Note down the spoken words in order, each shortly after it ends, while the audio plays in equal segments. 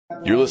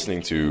You're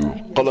listening to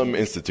Qalam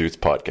Institute's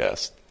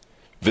podcast.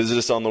 Visit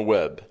us on the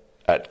web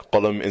at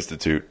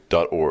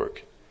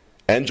qalaminstitute.org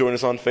and join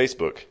us on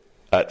Facebook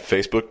at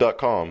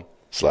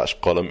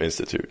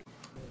facebook.com/qalaminstitute.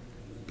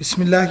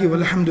 Bismillah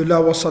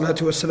walhamdulillah wa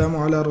salatu wa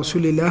salamu ala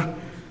rasulillah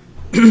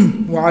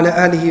wa ala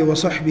alihi wa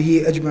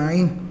sahbihi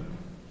ajma'een.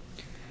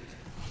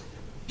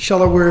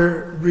 Inshallah,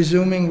 we're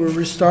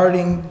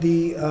restarting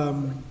the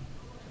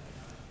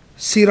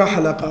Seerah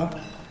Halaqa,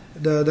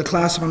 the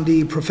class on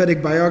the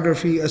prophetic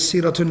biography,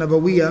 as-Seerah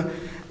Nabawiyya,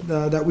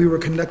 that we were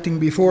conducting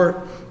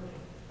before.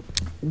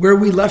 Where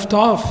we left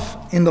off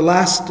in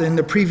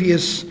the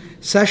previous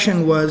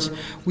session was,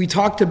 we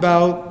talked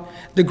about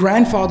the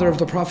grandfather of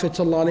the Prophet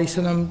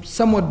ﷺ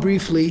somewhat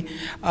briefly.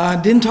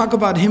 Didn't talk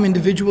about him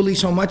individually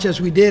so much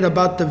as we did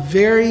about the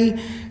very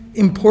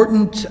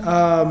important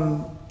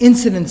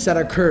incidents that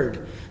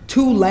occurred.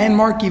 Two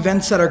landmark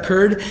events that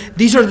occurred.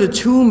 These are the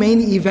two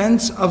main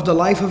events of the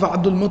life of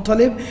Abdul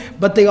Muttalib,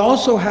 but they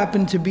also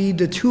happen to be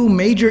the two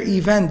major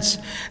events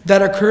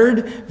that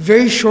occurred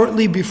very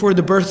shortly before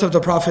the birth of the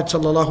Prophet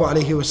sallallahu,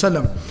 alayhi,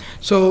 wasallam.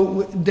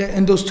 So,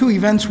 and those two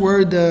events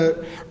were the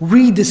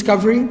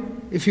rediscovery,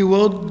 if you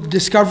will,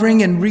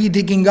 discovering and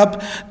re-digging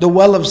up the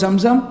well of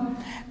Zamzam.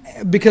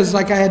 Because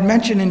like I had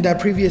mentioned in that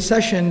previous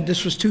session,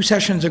 this was 2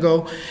 sessions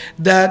ago,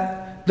 that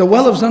the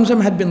well of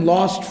Zamzam had been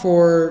lost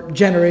for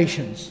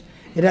generations.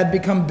 It had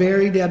become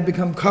buried, it had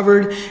become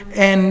covered,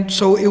 and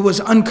so it was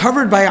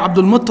uncovered by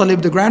Abdul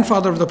Muttalib, the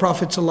grandfather of the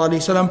Prophet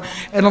ﷺ.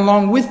 And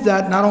along with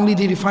that, not only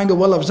did he find a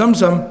well of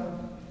Zamzam,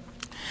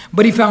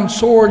 but he found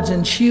swords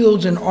and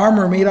shields and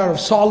armor made out of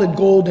solid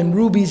gold and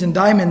rubies and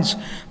diamonds.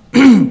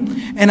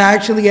 And I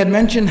actually had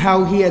mentioned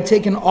how he had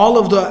taken all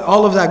of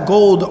that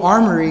gold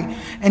armory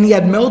and he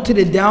had melted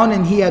it down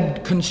and he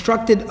had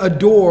constructed a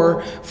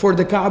door for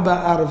the Kaaba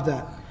out of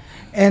that.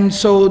 And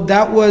so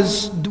that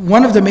was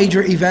one of the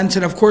major events.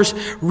 And of course,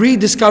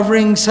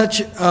 rediscovering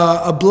such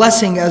a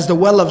blessing as the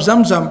well of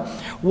Zamzam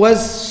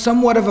was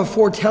somewhat of a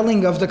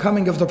foretelling of the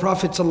coming of the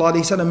Prophet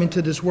ﷺ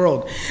into this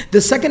world.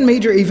 The second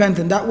major event,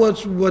 and that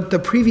was what the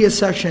previous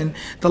session,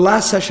 the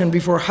last session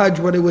before Hajj,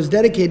 what it was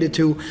dedicated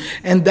to,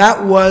 and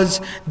that was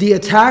the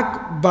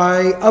attack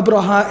by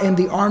Abraha and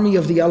the army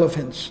of the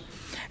elephants.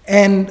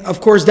 And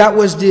of course, that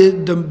was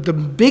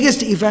the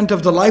biggest event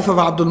of the life of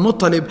Abdul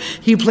Muttalib.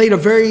 He played a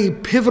very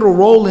pivotal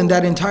role in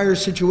that entire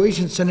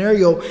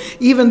scenario,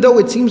 even though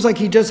it seems like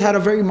he just had a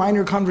very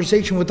minor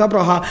conversation with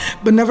Abraha.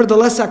 But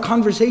nevertheless, that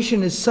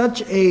conversation is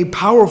such a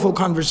powerful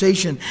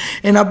conversation.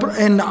 And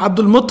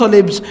Abdul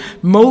Muttalib's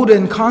mode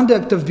and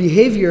conduct of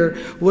behavior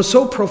was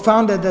so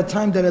profound at that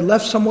time that it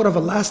left somewhat of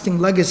a lasting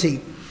legacy.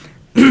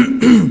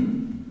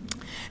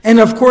 And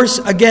of course,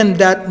 again,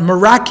 that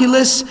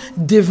miraculous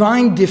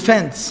divine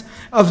defense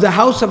of the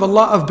house of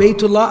Allah, of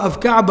Baytullah, of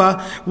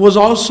Kaaba, was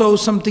also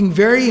something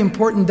very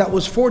important that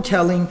was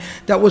foretelling,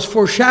 that was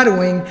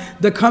foreshadowing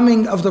the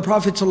coming of the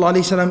Prophet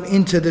ﷺ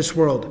into this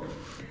world.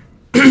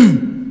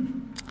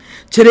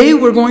 Today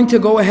we're going to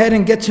go ahead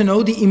and get to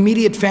know the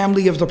immediate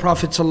family of the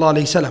Prophet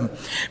ﷺ.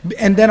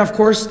 And then of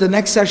course the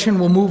next session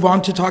we'll move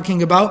on to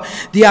talking about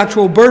the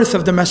actual birth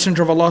of the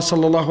Messenger of Allah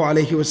sallallahu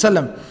alayhi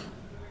wasallam.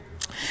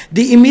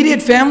 The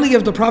immediate family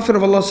of the Prophet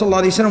of Allah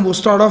sallallahu alaihi wasallam will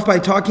start off by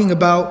talking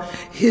about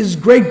his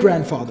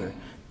great-grandfather.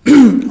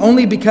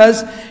 Only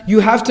because you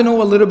have to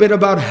know a little bit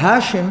about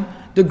Hashim,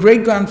 the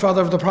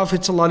great-grandfather of the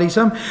Prophet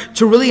ﷺ,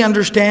 to really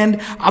understand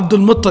Abdul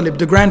Muttalib,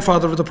 the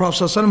grandfather of the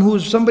Prophet ﷺ, who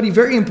is somebody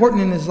very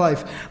important in his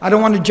life. I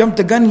don't want to jump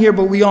the gun here,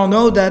 but we all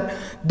know that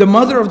the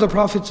mother of the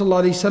Prophet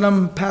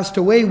ﷺ passed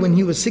away when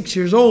he was 6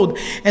 years old.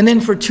 And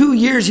then for 2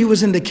 years he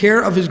was in the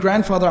care of his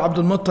grandfather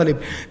Abdul Muttalib.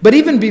 But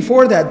even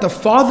before that, the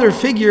father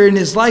figure in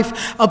his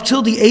life up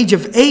till the age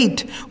of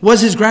 8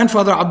 was his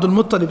grandfather Abdul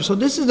Muttalib. So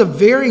this is a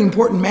very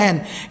important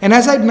man. And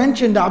as I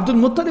mentioned, Abdul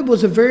Muttalib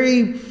was a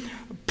very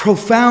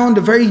profound,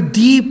 a very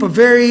deep, a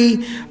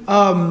very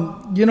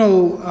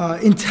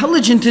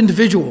intelligent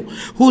individual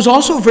who was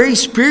also very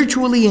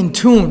spiritually in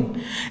tune.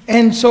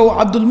 And so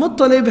Abdul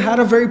Muttalib had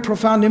a very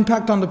profound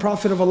impact on the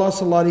Prophet of Allah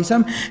sallallahu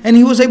alaihi wasallam, and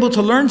he was able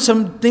to learn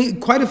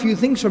quite a few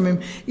things from him,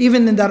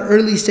 even in that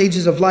early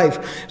stages of life.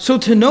 So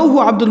to know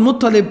who Abdul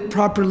Muttalib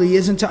properly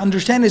is and to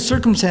understand his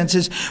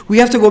circumstances, we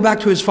have to go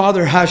back to his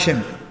father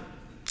Hashim.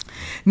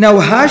 Now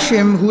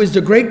Hashim, who is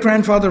the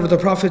great-grandfather of the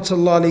Prophet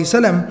sallallahu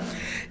alaihi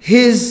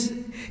wasallam,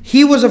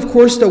 he was of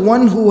course the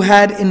one who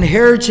had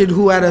inherited,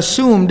 who had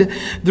assumed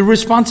the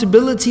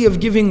responsibility of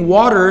giving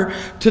water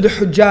to the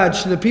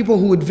Hujjaj, to the people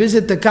who would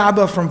visit the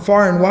Kaaba from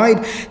far and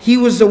wide. He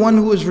was the one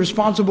who was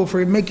responsible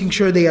for making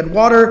sure they had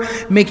water,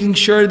 making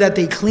sure that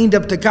they cleaned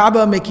up the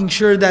Kaaba, making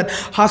sure that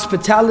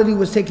hospitality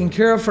was taken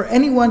care of for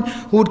anyone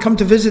who would come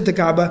to visit the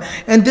Kaaba.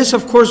 And this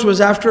of course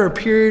was after a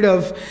period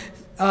of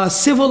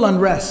civil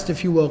unrest,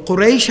 if you will.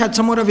 Quraysh had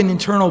somewhat of an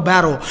internal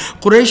battle.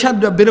 Quraysh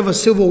had a bit of a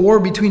civil war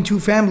between two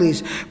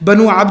families,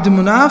 Banu Abd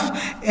Munaf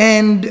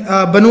and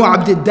Banu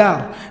Abd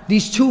Dar.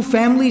 These two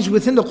families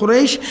within the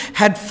Quraysh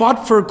had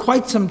fought for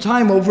quite some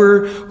time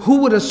over who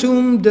would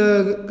assume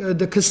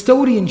the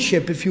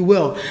custodianship, if you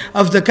will,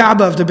 of the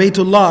Kaaba, of the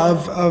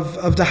Baytullah,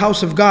 of the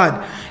house of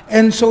God.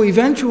 And so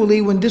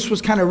eventually when this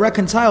was kind of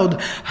reconciled,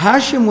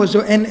 Hashim was,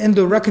 and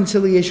the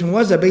reconciliation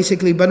was that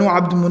basically Banu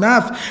Abd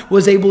Munaf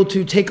was able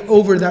to take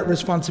over that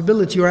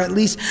responsibility, or at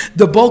least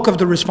the bulk of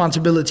the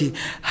responsibility.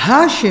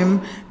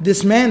 Hashim,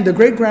 this man, the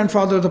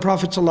great-grandfather of the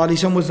Prophet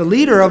ﷺ, was the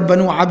leader of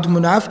Banu Abd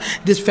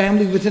Munaf, this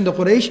family within the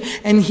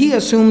Quraysh, and he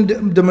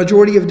assumed the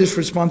majority of this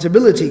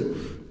responsibility.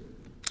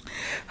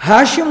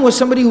 Hashim was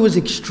somebody who was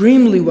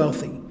extremely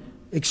wealthy,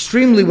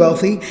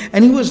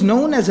 and he was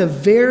known as a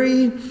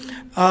very,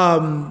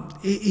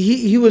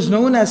 he was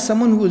known as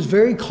someone who was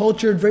very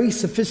cultured, very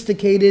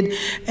sophisticated,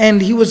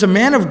 and he was a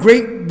man of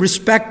great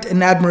respect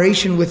and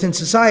admiration within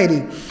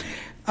society.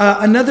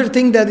 Another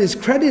thing that is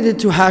credited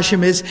to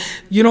Hashim is,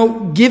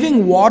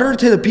 giving water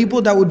to the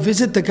people that would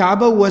visit the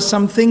Kaaba was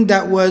something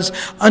that was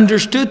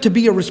understood to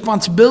be a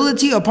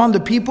responsibility upon the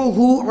people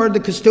who are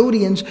the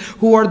custodians,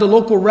 who are the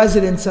local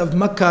residents of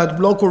Mecca,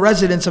 local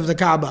residents of the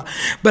Kaaba.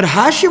 But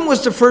Hashim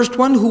was the first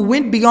one who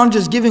went beyond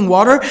just giving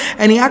water,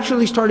 and he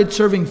actually started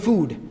serving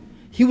food.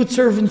 He would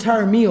serve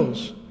entire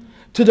meals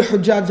to the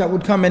Hujjaj that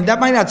would come. And that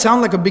might not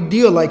sound like a big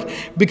deal,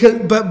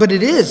 but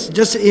it is.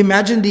 Just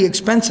imagine the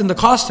expense and the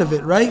cost of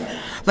it, right?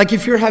 Like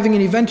if you're having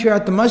an event here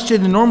at the masjid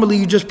and normally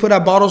you just put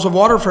out bottles of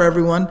water for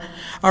everyone,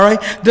 all right?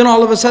 Then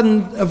all of a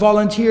sudden a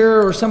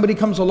volunteer or somebody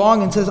comes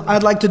along and says,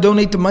 I'd like to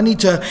donate the money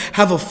to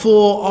have a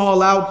full,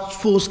 all-out,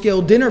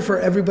 full-scale dinner for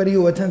everybody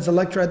who attends the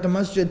lecture at the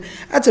masjid.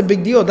 That's a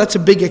big deal. That's a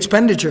big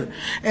expenditure.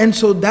 And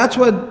so that's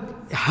what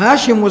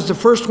Hashim was the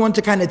first one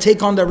to kind of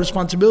take on that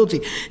responsibility.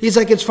 He's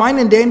like, it's fine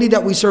and dandy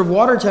that we serve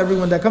water to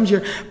everyone that comes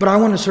here, but I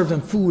want to serve them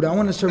food. I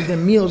want to serve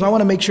them meals. I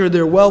want to make sure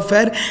they're well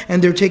fed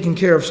and they're taken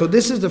care of. So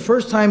this is the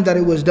first time that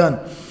it was done.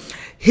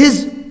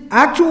 His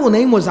actual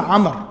name was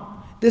Amr.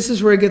 This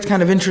is where it gets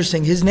kind of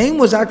interesting. His name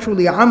was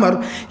actually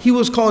Amr. He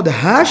was called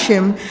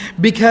Hashim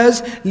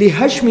because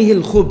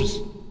لِهَشْمِهِ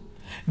الْخُبْزِ.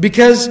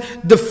 Because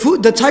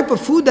the type of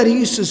food that he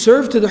used to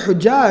serve to the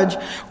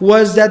Hujjaj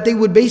was that they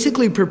would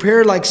basically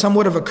prepare like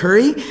somewhat of a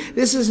curry.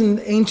 This is an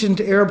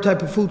ancient Arab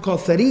type of food called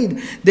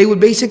tharid. They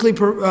would basically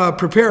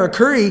prepare a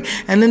curry,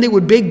 and then they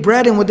would bake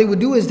bread, and what they would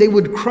do is they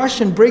would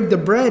crush and break the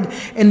bread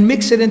and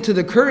mix it into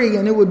the curry,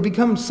 and it would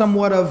become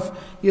somewhat of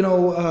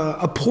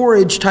a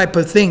porridge type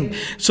of thing.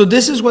 So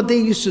this is what they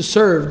used to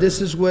serve.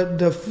 This is what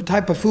the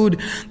type of food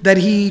that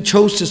he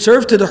chose to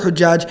serve to the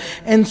Hujjaj.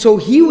 And so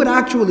he would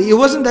actually, it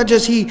wasn't that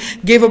just he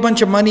gave a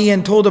bunch of money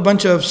and told a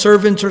bunch of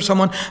servants or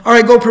someone, all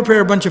right, go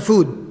prepare a bunch of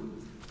food.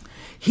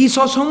 He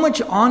saw so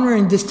much honor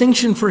and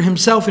distinction for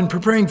himself in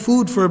preparing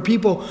food for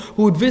people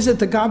who would visit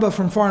the Kaaba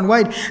from far and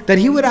wide, that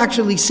he would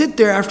actually sit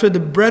there after the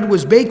bread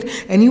was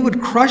baked and he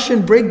would crush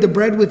and break the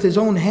bread with his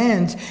own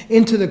hands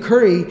into the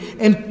curry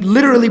and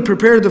literally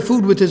prepare the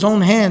food with his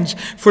own hands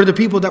for the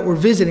people that were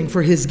visiting,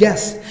 for his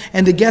guests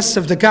and the guests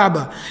of the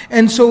Kaaba.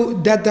 And so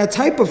that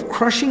type of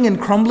crushing and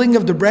crumbling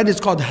of the bread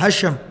is called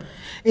Hashim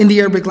in the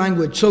Arabic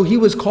language. So he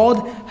was called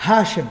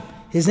Hashim.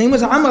 His name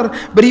was Amr,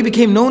 but he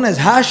became known as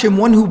Hashim,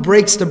 one who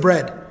breaks the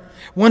bread,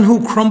 one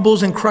who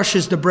crumbles and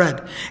crushes the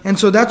bread. And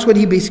so that's what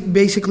he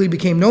basically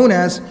became known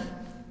as.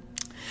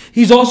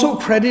 He's also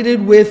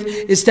credited with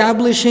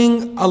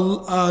establishing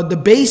the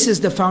basis,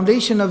 the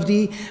foundation of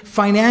the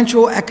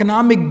financial,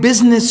 economic,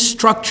 business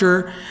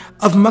structure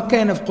of Mecca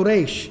and of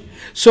Quraysh.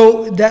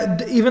 So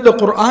that even the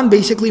Quran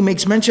basically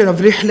makes mention of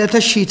رِحْلَةَ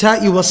الشِّتَاءِ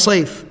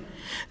وَالصَّيْفِ.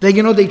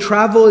 That they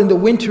travel in the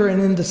winter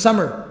and in the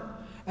summer.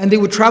 And they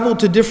would travel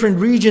to different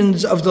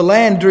regions of the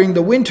land during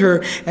the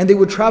winter, and they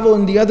would travel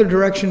in the other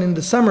direction in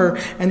the summer,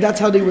 and that's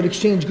how they would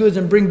exchange goods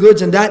and bring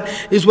goods, and that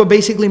is what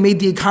basically made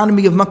the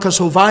economy of Mecca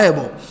so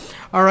viable.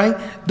 All right,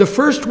 the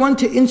first one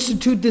to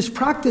institute this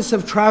practice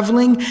of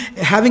traveling,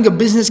 having a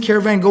business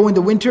caravan go in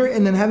the winter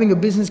and then having a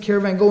business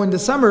caravan go in the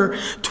summer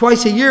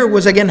twice a year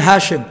was again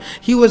Hashim.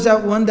 He was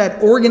that one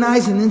that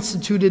organized and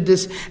instituted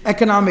this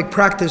economic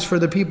practice for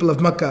the people of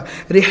Mecca.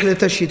 رِحْلَةَ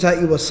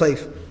الشِّتَاءِ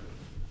وَالصَّيْفِ.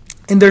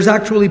 And there's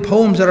actually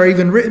poems that are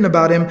even written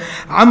about him.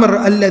 Amr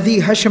alladhi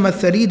hashama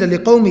tharida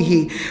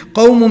liqawmihi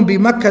qawmun bi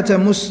Makkata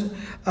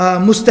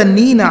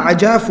mustannina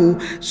ajafu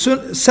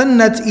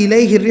sannat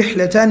ilayhi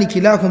rihlatani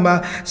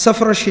kilahuma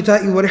safra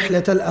shita'i wa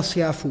rihlat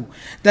al-asyafu.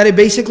 That it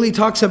basically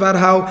talks about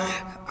how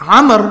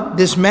Amr,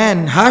 this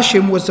man,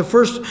 Hashim,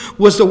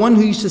 was the one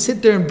who used to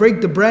sit there and break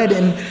the bread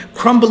and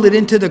crumble it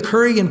into the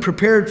curry and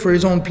prepare it for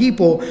his own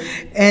people.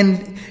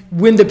 And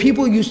when the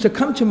people used to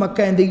come to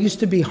Makkah and they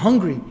used to be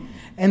hungry,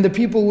 and the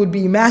people would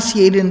be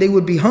emaciated and they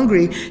would be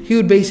hungry, he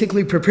would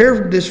basically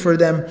prepare this for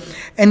them.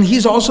 And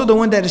he's also the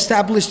one that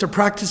established the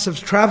practice of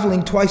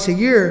traveling twice a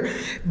year,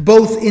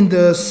 both in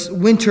the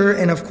winter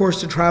and of course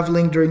the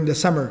traveling during the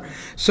summer.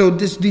 So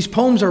these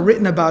poems are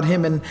written about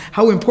him and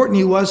how important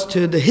he was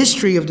to the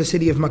history of the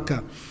city of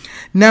Mecca.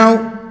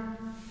 Now,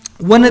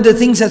 one of the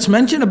things that's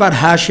mentioned about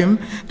Hashim,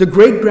 the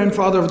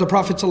great-grandfather of the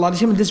Prophet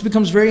ﷺ, and this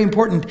becomes very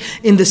important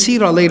in the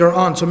Seerah later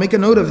on, so make a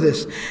note of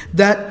this,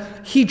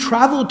 that he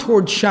traveled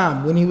towards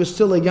Sham when he was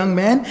still a young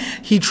man.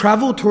 He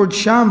traveled towards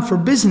Sham for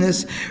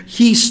business.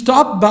 He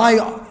stopped by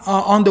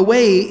on the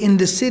way in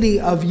the city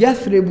of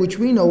Yathrib, which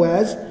we know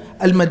as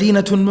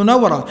al-Madinatul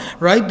Munawwara,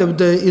 right?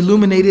 The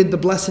illuminated, the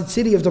blessed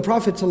city of the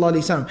Prophet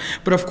ﷺ.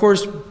 But of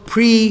course,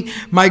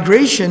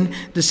 pre-migration,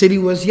 the city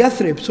was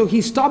Yathrib. So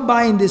he stopped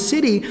by in this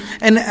city,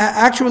 and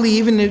actually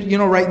even,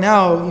 right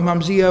now,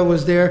 Imam Zia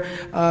was there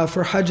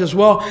for Hajj as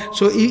well.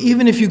 So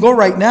even if you go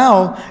right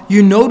now,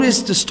 you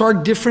notice the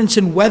stark difference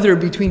in weather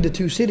between the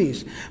two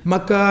cities.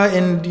 Makkah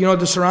and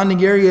the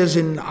surrounding areas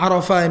in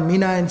Arafah and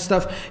Mina and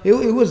stuff, it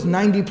was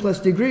 90 plus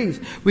degrees.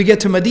 We get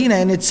to Medina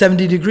and it's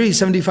 70 degrees,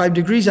 75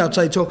 degrees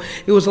outside. So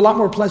it was a lot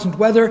more pleasant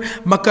weather.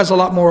 Makkah is a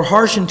lot more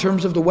harsh in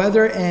terms of the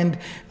weather, and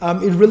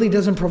it really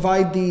doesn't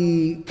provide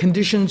the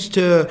conditions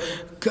to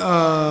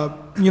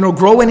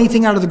grow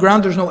anything out of the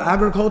ground. There's no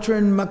agriculture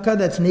in Makkah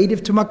that's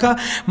native to Makkah.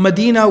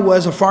 Medina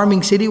was a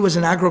farming city, was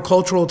an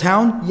agricultural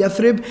town,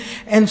 Yathrib.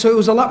 And so it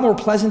was a lot more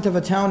pleasant of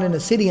a town and a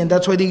city, and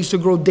that's why they used to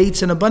grow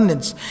dates in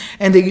abundance.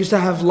 And they used to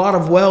have a lot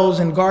of wells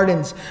and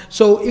gardens.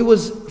 So it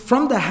was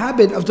from the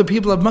habit of the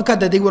people of Makkah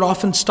that they would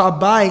often stop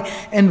by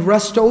and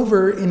rest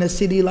over in a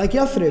city like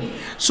Yathrib.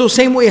 So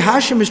same way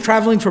Hashim is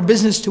traveling for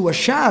business to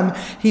Asham,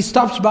 he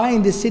stops by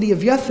in the city of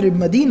Yathrib,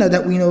 Medina,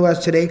 that we know as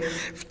today,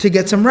 to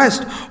get some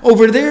rest.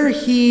 Over there,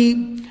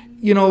 he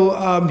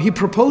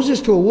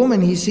proposes to a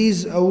woman. He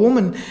sees a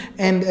woman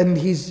and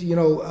he's,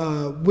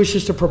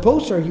 wishes to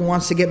propose to her. He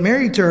wants to get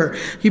married to her.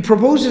 He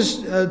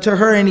proposes to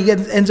her, and he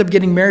ends up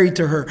getting married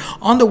to her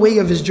on the way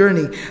of his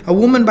journey. A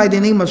woman by the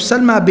name of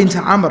Salma bint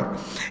Amr.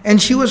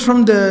 And she was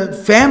from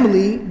the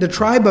family, the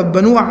tribe of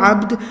Banu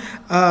Adi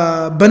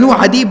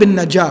bin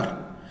Najjar.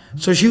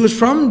 So she was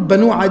from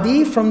Banu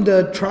Adi, from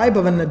the tribe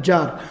of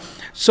Najjar.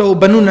 So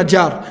Banu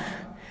Najjar.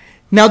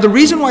 Now the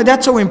reason why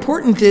that's so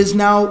important is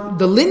now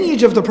the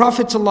lineage of the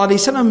Prophet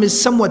ﷺ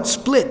is somewhat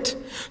split.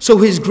 So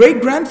his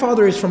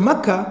great-grandfather is from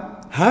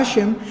Mecca,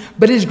 Hashim,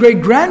 but his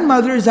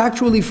great-grandmother is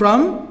actually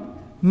from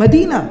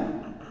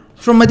Medina.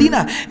 From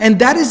Medina. And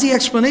that is the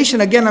explanation.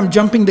 Again, I'm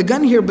jumping the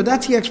gun here, but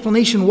that's the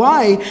explanation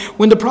why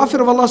when the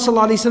Prophet of Allah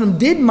ﷺ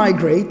did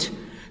migrate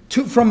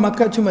from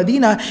Mecca to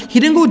Medina, he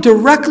didn't go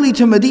directly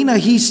to Medina.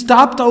 He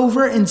stopped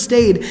over and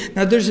stayed.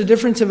 Now there's a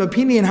difference of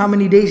opinion how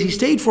many days he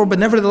stayed for, but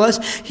nevertheless,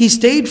 he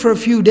stayed for a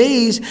few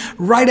days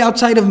right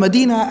outside of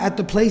Medina at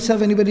the place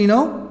of, anybody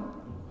know?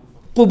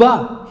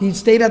 Quba. He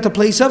stayed at the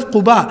place of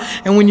Quba.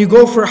 And when you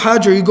go for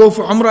Hajj or you go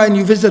for Umrah and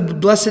you visit the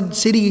blessed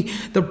city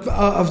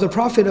of the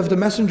Prophet, of the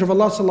Messenger of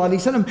Allah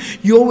sallallahu,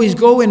 you always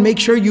go and make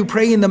sure you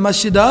pray in the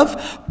Masjid of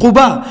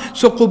Quba.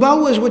 So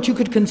Quba was what you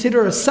could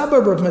consider a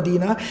suburb of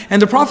Medina, and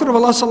the Prophet of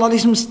Allah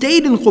sallallahu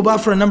stayed in Quba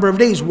for a number of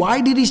days.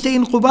 Why did he stay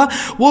in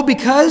Quba? Well,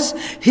 because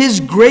his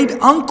great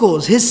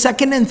uncles, his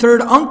second and third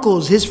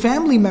uncles, his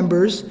family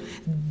members,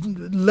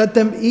 let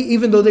them,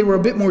 even though they were a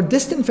bit more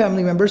distant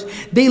family members,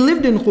 they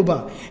lived in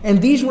Quba.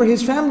 And these were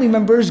his family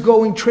members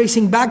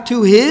tracing back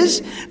to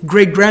his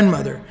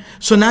great-grandmother.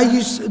 So now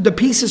the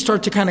pieces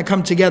start to kind of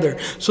come together.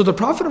 So the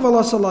Prophet of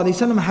Allah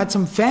ﷺ had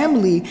some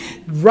family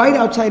right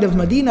outside of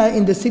Medina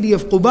in the city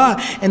of Quba.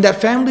 And that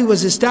family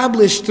was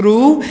established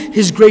through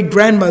his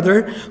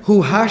great-grandmother,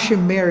 who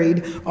Hashim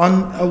married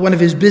on one of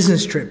his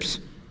business trips.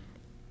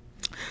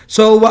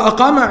 So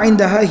وَأَقَامَ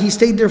عِنْدَهَا, he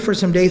stayed there for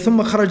some days. ثُمَّ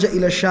خَرَجَ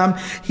إِلَى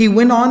الشَّامِ, he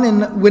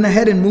went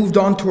ahead and moved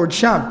on towards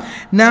Sham.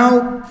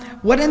 Now,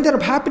 what ended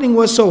up happening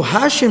was, so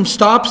Hashim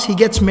stops, he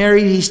gets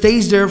married, he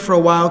stays there for a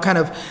while, kind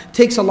of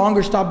takes a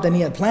longer stop than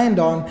he had planned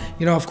on.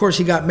 Of course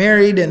he got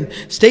married and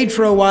stayed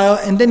for a while,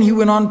 and then he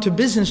went on to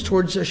business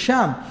towards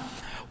Sham.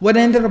 What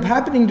ended up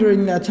happening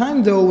during that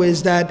time though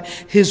is that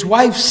his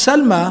wife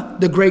Salma,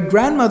 the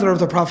great-grandmother of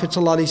the Prophet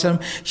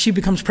ﷺ, she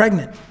becomes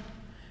pregnant.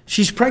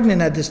 She's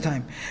pregnant at this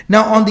time.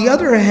 Now, on the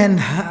other hand,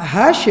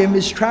 Hashim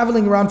is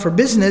traveling around for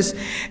business,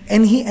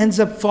 and he ends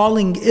up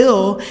falling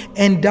ill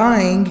and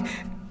dying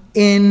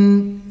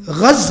in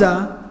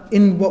Gaza,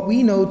 in what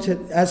we know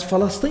as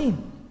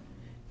Palestine.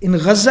 In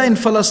Gaza, in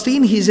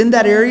Palestine, he's in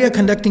that area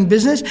conducting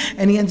business,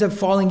 and he ends up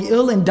falling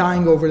ill and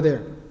dying over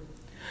there.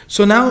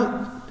 So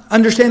now,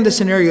 understand the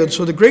scenario.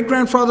 So the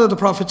great-grandfather of the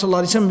Prophet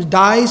ﷺ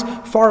dies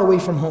far away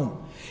from home.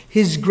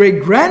 His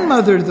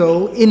great-grandmother,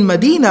 though, in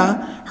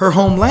Medina, her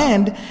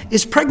homeland,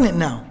 is pregnant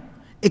now,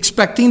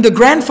 expecting the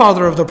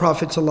grandfather of the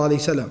Prophet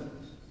ﷺ.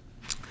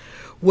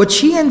 What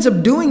she ends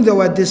up doing,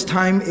 though, at this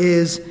time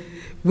is,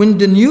 when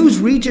the news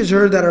reaches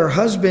her that her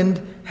husband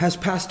has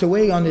passed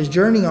away on his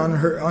journey,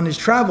 on his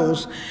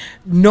travels,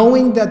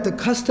 knowing that the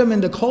custom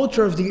and the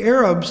culture of the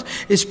Arabs,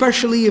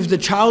 especially if the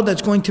child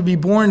that's going to be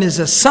born is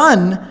a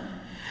son,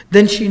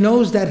 then she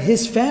knows that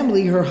his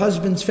family, her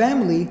husband's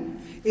family,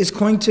 is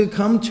going to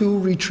come to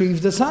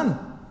retrieve the son.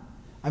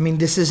 I mean,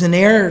 this is an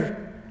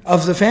heir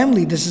of the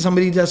family. This is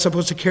somebody that's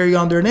supposed to carry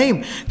on their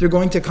name. They're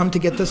going to come to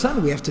get the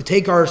son. We have to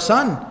take our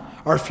son,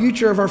 our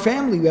future of our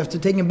family. We have to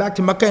take him back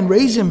to Mecca and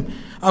raise him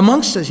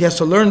amongst us. He has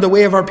to learn the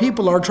way of our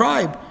people, our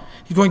tribe.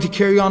 He's going to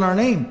carry on our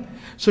name.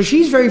 So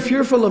she's very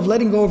fearful of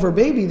letting go of her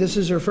baby. This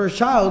is her first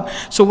child.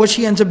 So what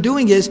she ends up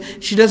doing is,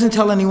 she doesn't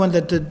tell anyone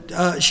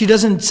that she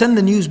doesn't send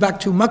the news back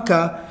to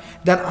Mecca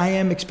that I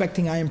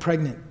am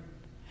pregnant.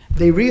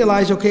 They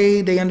realize,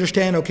 okay, they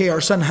understand, okay,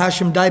 our son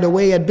Hashim died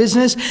away at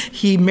business.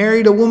 He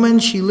married a woman.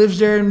 She lives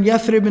there in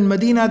Yathrib in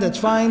Medina. That's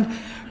fine.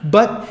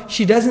 But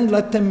she does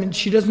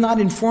not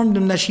inform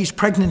them that she's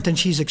pregnant and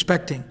she's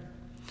expecting.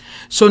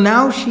 So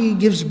now she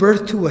gives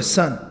birth to a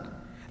son,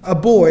 a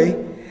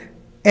boy.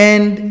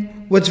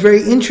 And what's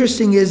very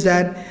interesting is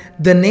that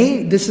the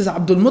name, this is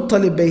Abdul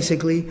Muttalib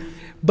basically,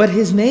 but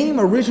his name,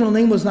 original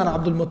name was not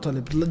Abdul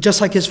Muttalib.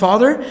 Just like his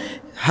father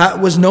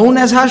was known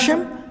as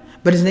Hashim,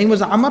 but his name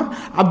was Amr.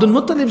 Abdul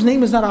Muttalib's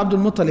name is not Abdul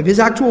Muttalib. His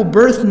actual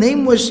birth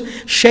name was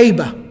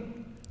Shayba.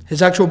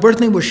 His actual birth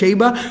name was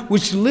Shayba,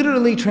 which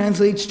literally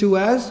translates to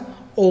as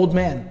old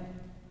man.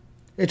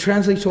 It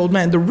translates to old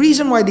man. The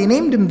reason why they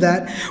named him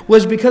that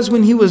was because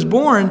when he was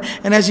born,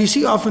 and as you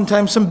see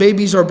oftentimes some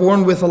babies are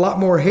born with a lot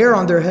more hair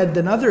on their head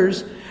than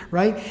others,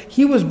 right?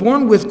 He was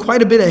born with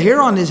quite a bit of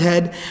hair on his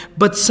head,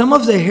 but some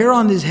of the hair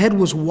on his head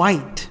was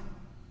white.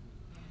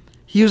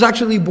 He was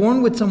actually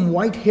born with some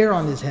white hair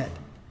on his head.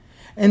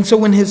 And so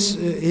when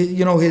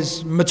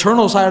his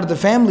maternal side of the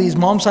family, his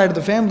mom's side of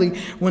the family,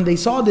 when they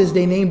saw this,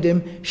 they named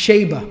him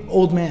Shayba,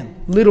 old man,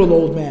 little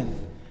old man.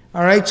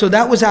 All right, so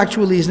that was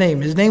actually his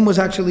name. His name was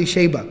actually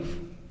Shayba.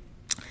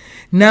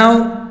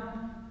 Now,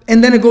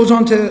 and then it goes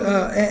on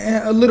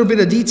to a little bit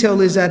of detail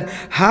is that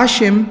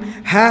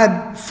Hashim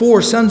had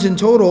 4 sons in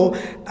total: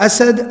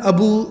 Asad,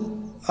 Abu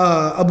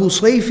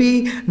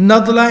Slayfi,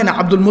 Nadla, and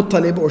Abdul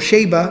Muttalib, or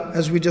Shayba,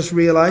 as we just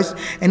realized.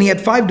 And he had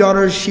 5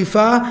 daughters: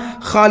 Shifa,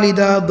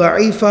 Khalida,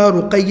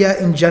 Da'ifa,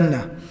 Ruqayya, and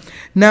Jannah.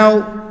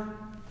 Now,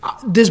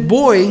 this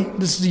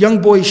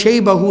young boy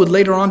Shayba, who would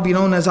later on be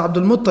known as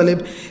Abdul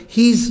Muttalib,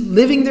 he's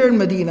living there in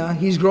Medina.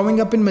 He's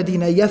growing up in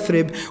Medina,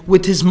 Yathrib,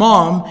 with his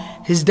mom.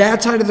 His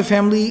dad's side of the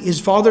family,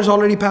 his father's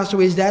already passed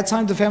away. His dad's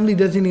side of the family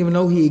doesn't even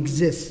know he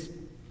exists.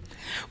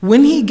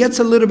 When he gets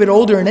a little bit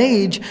older in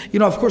age,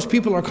 of course,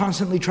 people are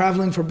constantly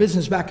traveling for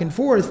business back and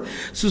forth.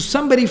 So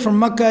somebody from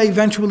Mecca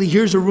eventually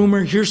hears a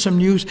rumor, hears some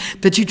news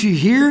that, did you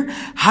hear?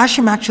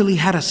 Hashim actually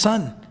had a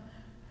son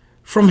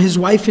from his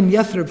wife in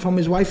Yathrib, from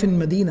his wife in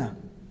Medina.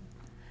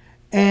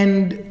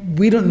 And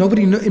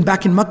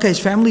back in Mecca, his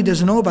family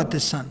doesn't know about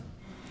this son.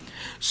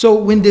 So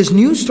when this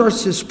news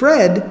starts to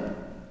spread,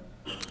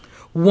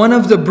 one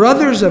of the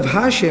brothers of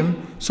Hashim,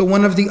 so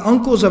one of the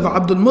uncles of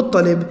Abdul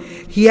Muttalib,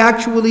 he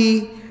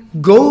actually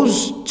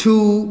goes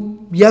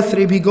to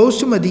Yathrib, he goes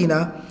to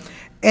Medina,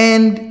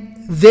 and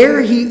there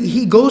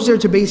he goes there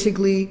to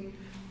basically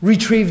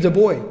retrieve the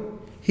boy.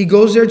 He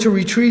goes there to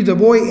retrieve the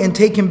boy and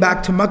take him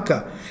back to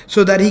Mecca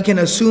so that he can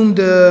assume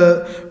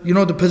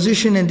the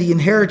position and the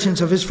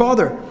inheritance of his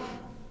father.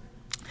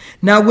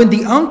 Now when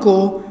the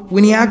uncle,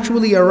 when he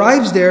actually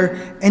arrives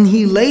there and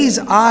he lays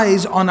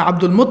eyes on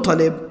Abdul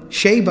Muttalib,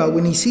 Shayba,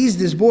 when he sees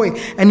this boy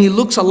and he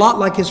looks a lot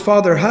like his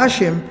father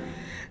Hashim,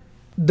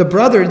 the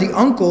brother, the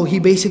uncle, he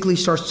basically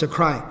starts to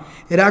cry.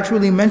 It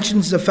actually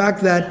mentions the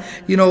fact that,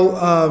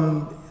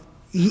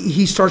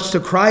 he starts to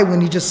cry when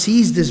he just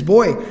sees this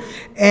boy.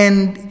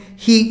 And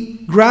he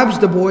grabs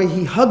the boy,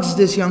 he hugs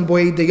this young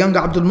boy, the young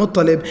Abdul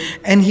Muttalib,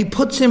 and he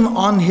puts him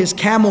on his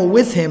camel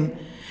with him.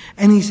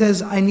 And he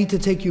says, I need to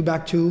take you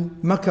back to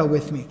Mecca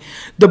with me.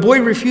 The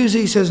boy refuses.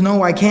 He says,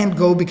 no, I can't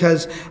go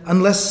because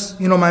unless,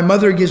 my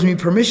mother gives me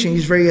permission.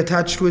 He's very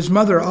attached to his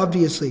mother,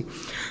 obviously.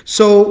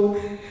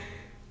 So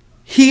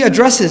he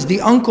addresses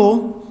the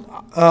uncle,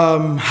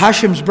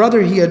 Hashim's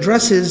brother, he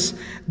addresses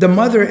the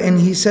mother and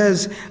he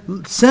says,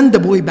 send the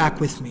boy back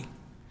with me.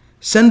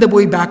 Send the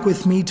boy back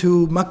with me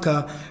to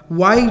Mecca.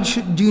 Why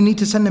do you need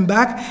to send him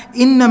back?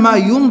 إِنَّمَا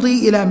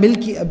يُمْضِي إِلَى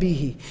مِلْكِ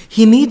أَبِيهِ.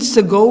 He needs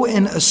to go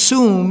and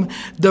assume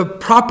the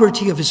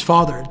property of his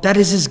father. That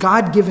is his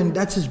God-given,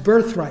 that's his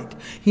birthright.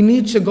 He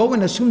needs to go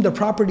and assume the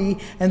property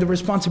and the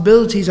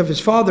responsibilities of his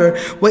father.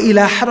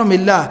 وَإِلَى حَرَمِ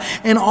اللَّهِ.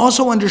 And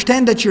also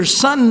understand that your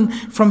son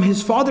from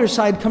his father's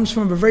side comes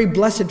from a very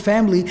blessed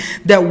family,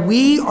 that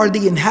we are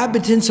the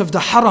inhabitants of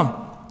the haram.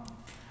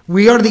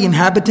 We are the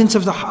inhabitants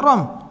of the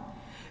haram.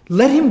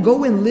 Let him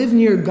go and live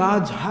near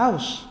God's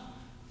house,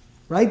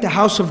 right? The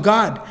house of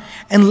God.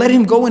 And let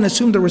him go and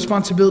assume the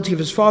responsibility of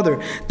his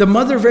father. The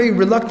mother very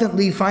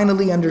reluctantly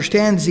finally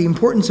understands the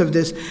importance of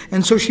this.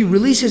 And so she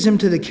releases him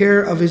to the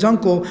care of his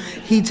uncle.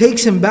 He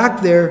takes him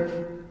back there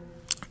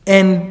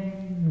and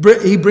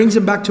he brings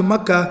him back to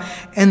Mecca.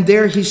 And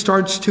there he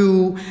starts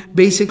to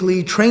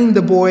basically train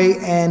the boy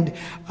and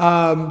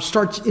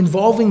starts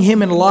involving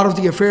him in a lot of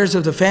the affairs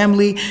of the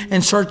family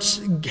and starts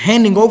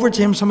handing over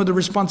to him some of the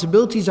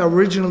responsibilities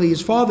originally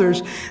his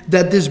father's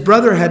that this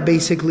brother had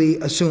basically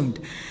assumed.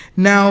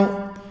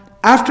 Now,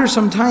 after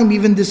some time,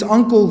 even this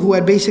uncle who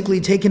had basically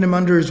taken him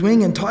under his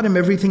wing and taught him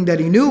everything that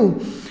he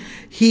knew,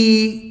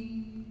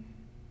 he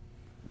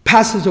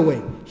passes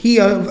away. He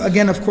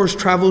again, of course,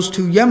 travels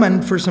to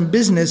Yemen for some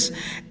business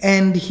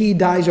and he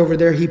dies over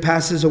there. He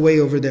passes away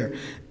over there.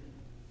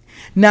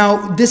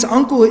 Now, this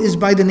uncle is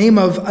by the name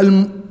of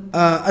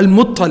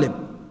Al-Muttalib.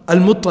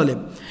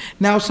 Al-Muttalib.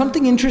 Now,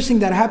 something interesting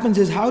that happens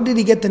is, how did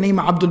he get the name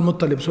Abdul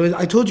Muttalib? So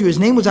I told you his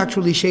name was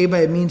actually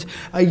Shayba. It means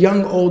a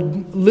young,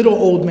 little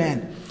old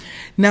man.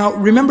 Now,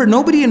 remember,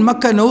 nobody in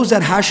Mecca knows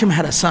that Hashim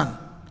had a son.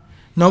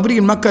 Nobody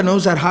in Makkah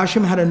knows that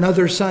Hashim had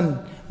another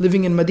son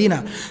living in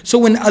Medina. So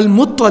when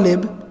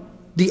Al-Muttalib,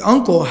 the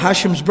uncle,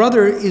 Hashim's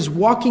brother, is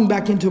walking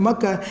back into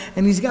Makkah,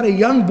 and he's got a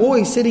young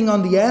boy sitting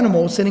on the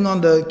animal, sitting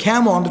on the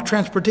camel, on the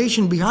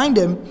transportation behind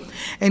him,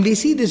 and they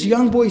see this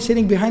young boy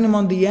sitting behind him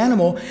on the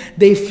animal.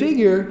 They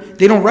figure,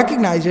 they don't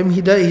recognize him,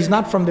 he's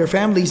not from their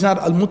family, he's not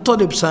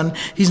Al-Muttalib's son,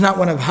 he's not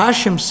one of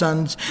Hashim's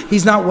sons,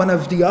 he's not one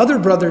of the other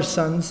brother's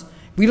sons.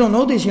 We don't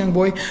know this young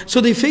boy.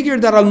 So they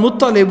figured that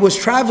Al-Muttalib was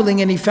traveling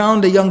and he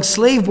found a young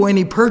slave boy and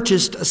he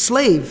purchased a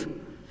slave.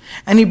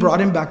 And he brought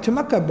him back to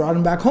Makkah, brought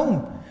him back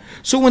home.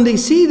 So when they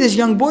see this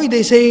young boy,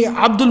 they say,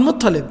 Abdul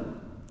Muttalib,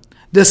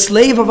 the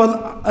slave of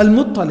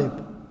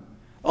Al-Muttalib.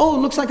 Oh, it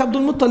looks like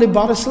Abdul Muttalib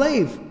bought a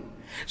slave.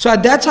 So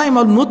at that time,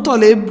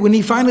 Al-Muttalib, when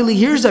he finally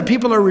hears that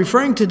people are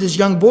referring to this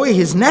young boy,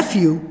 his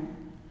nephew,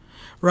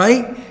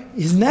 right?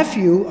 His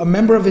nephew, a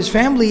member of his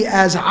family,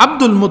 as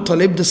Abdul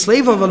Muttalib, the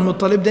slave of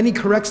Al-Muttalib, then he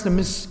corrects the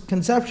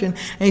misconception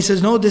and he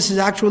says, no, this is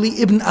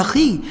actually Ibn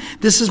Akhi.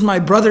 This is my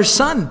brother's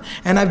son,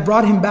 and I've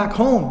brought him back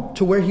home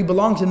to where he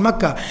belongs in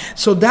Makkah.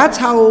 So that's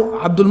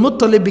how Abdul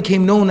Muttalib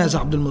became known as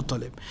Abdul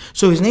Muttalib.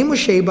 So his name was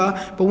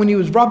Shayba, but when he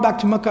was brought back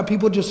to Makkah,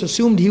 people just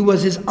assumed he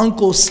was his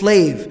uncle's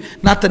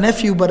slave, not the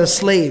nephew, but a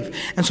slave.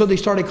 And so they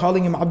started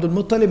calling him Abdul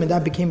Muttalib, and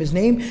that became his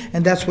name,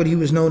 and that's what he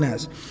was known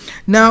as.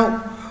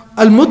 Now,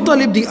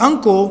 Al-Muttalib, the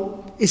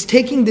uncle, is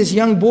taking this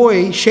young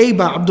boy,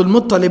 Shayba, Abdul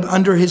Muttalib,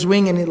 under his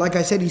wing, and like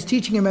I said, he's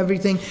teaching him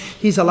everything.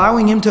 He's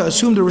allowing him to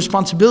assume the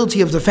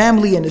responsibility of the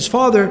family and his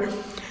father.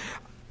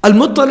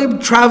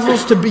 Al-Muttalib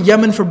travels to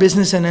Yemen for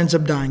business and ends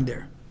up dying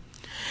there.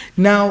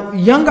 Now,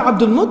 young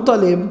Abdul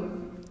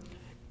Muttalib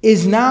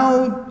is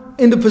now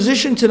in the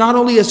position to not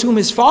only assume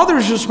his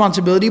father's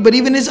responsibility, but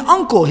even his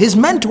uncle, his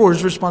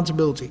mentor's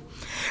responsibility.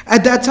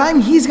 At that time,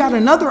 he's got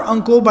another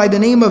uncle by the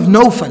name of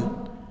Nawfal.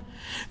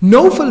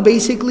 Nawfal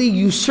basically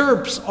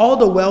usurps all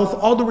the wealth,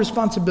 all the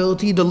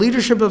responsibility, the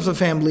leadership of the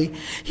family.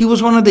 He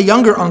was one of the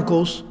younger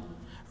uncles,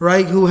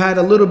 right, who had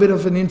a little bit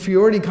of an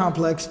inferiority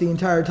complex the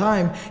entire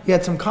time. He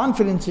had some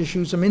confidence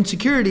issues, some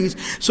insecurities.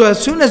 So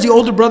as soon as the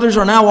older brothers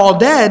are now all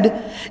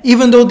dead,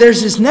 even though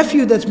there's this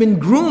nephew that's been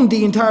groomed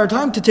the entire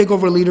time to take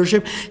over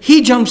leadership,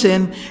 he jumps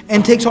in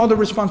and takes all the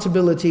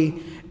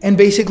responsibility and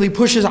basically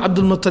pushes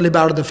Abdul Muttalib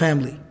out of the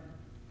family.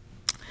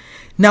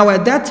 Now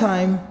at that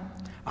time,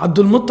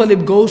 Abdul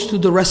Muttalib goes to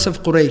the rest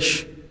of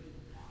Quraysh.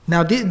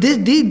 Now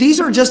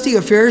these are just the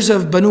affairs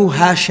of Banu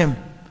Hashim,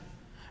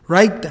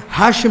 right?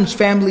 Hashim's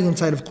family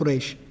inside of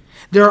Quraysh.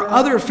 There are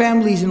other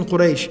families in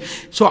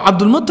Quraysh. So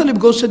Abdul Muttalib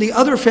goes to the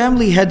other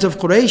family heads of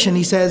Quraysh and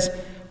he says,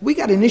 we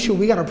got an issue,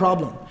 we got a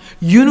problem.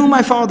 You knew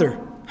my father,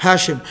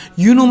 Hashim.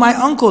 You knew my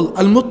uncle,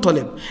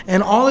 Al-Muttalib.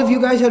 And all of you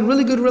guys had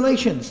really good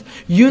relations.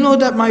 You know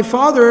that my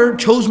father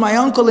chose my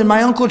uncle and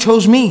my uncle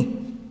chose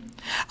me.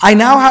 I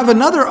now have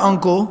another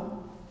uncle.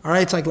 All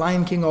right, it's like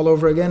Lion King all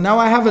over again. Now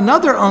I have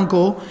another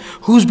uncle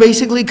who's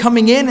basically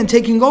coming in and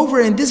taking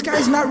over, and this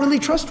guy's not really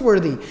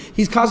trustworthy.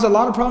 He's caused a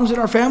lot of problems in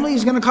our family.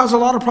 He's going to cause a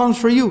lot of problems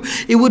for you.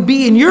 It would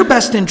be in your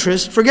best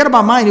interest, forget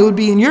about mine, it would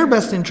be in your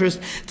best interest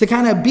to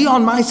kind of be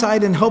on my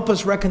side and help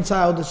us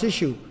reconcile this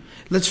issue.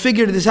 Let's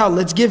figure this out.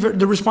 Let's give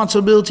the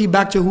responsibility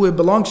back to who it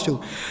belongs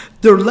to.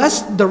 The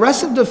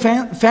rest of the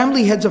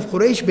family heads of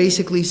Quraysh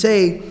basically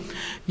say,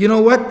 you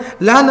know what?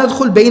 لا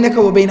ندخل بينك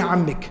وبين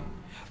عمك.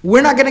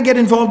 We're not going to get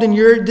involved in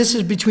this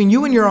is between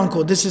you and your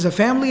uncle. This is a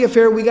family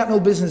affair. We got no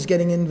business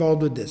getting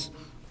involved with this.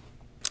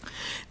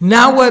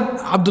 Now what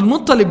Abdul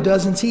Muttalib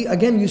does, and see,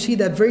 again, you see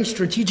that very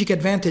strategic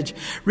advantage.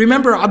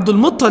 Remember, Abdul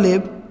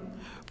Muttalib,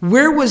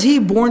 where was he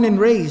born and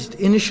raised?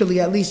 Initially,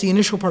 at least the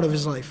initial part of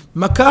his life.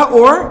 Makkah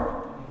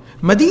or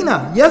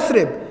Medina,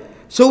 Yathrib.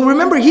 So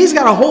remember, he's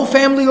got a whole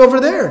family over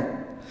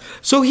there.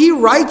 So he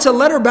writes a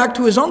letter back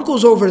to his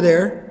uncles over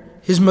there,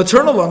 his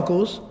maternal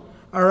uncles.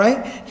 All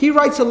right, he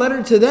writes a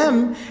letter to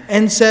them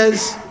and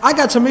says, I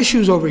got some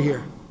issues over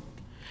here.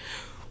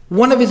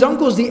 One of his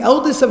uncles, the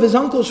eldest of his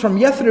uncles from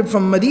Yathrib,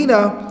 from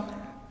Medina,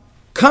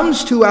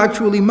 comes to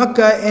actually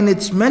Mecca, and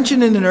it's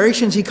mentioned in the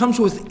narrations, he comes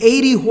with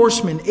 80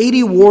 horsemen,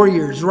 80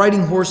 warriors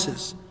riding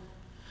horses.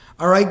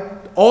 All right,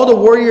 all the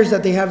warriors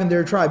that they have in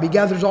their tribe. He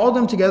gathers all of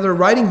them together,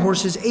 riding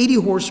horses, 80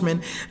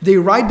 horsemen. They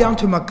ride down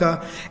to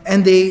Mecca,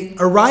 and they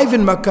arrive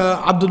in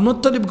Mecca. Abdul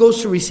Muttalib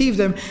goes to receive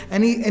them,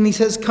 and he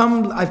says,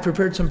 come, I've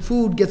prepared some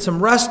food, get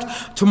some rest.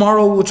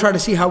 Tomorrow we'll try to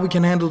see how we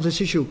can handle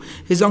this issue.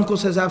 His uncle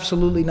says,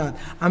 absolutely not.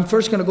 I'm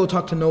first going to go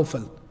talk to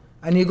Nawfal.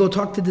 I need to go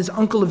talk to this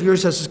uncle of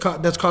yours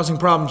that's causing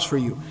problems for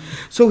you.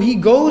 So he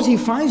goes, he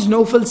finds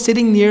Nawfal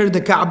sitting near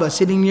the Kaaba,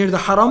 sitting near the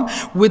Haram,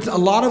 with a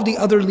lot of the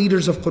other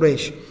leaders of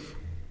Quraysh.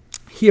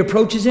 He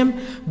approaches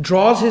him,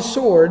 draws his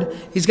sword.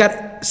 He's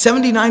got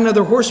 79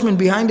 other horsemen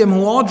behind him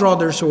who all draw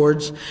their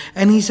swords.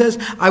 And he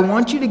says, I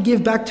want you to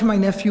give back to my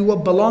nephew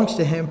what belongs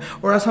to him,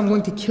 or else I'm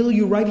going to kill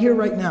you right here,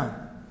 right now.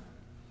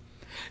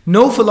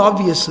 Nawfal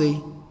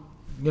obviously,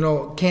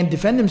 can't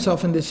defend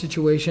himself in this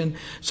situation.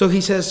 So he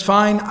says,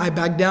 fine, I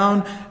back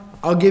down.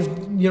 I'll give,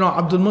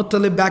 Abdul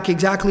Muttalib back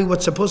exactly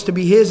what's supposed to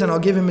be his, and I'll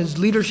give him his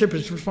leadership,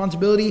 his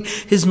responsibility,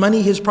 his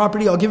money, his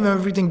property. I'll give him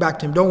everything back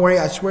to him. Don't worry,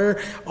 I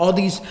swear. All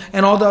these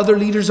and all the other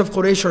leaders of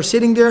Quraysh are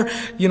sitting there.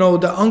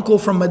 The uncle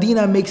from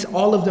Medina makes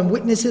all of them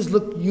witnesses.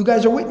 Look, you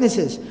guys are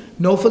witnesses.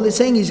 Nawfal is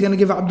saying he's going to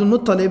give Abdul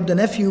Muttalib, the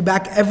nephew,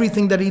 back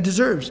everything that he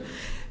deserves.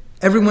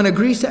 Everyone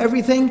agrees to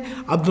everything.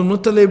 Abdul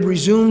Muttalib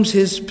resumes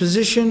his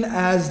position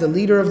as the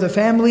leader of the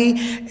family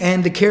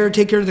and the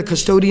caretaker, the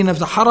custodian of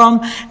the haram,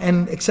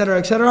 and etc.,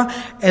 etc.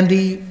 And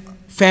the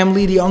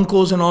family, the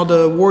uncles and all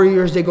the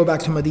warriors, they go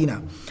back to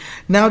Medina.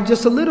 Now,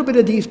 just a little bit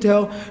of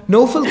detail.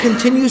 Nawfal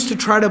continues to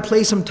try to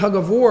play some tug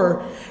of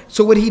war.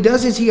 So what he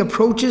does is he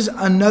approaches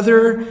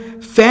another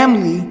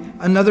family,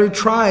 another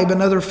tribe,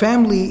 another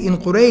family in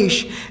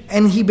Quraysh,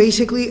 and he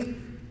basically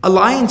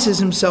alliances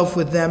himself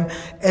with them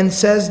and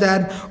says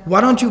that,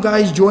 why don't you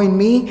guys join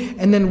me,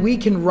 and then we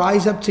can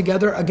rise up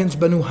together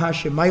against Banu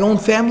Hashim. My own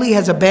family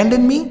has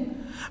abandoned me.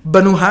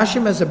 Banu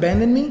Hashim has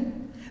abandoned me.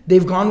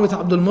 They've gone with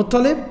Abdul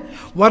Muttalib.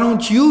 Why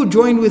don't you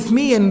join with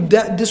me, and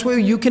this way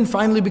you can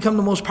finally become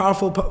the most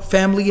powerful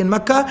family in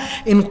Mecca,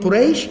 in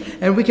Quraysh,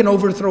 and we can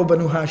overthrow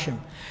Banu Hashim.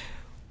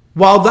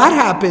 While that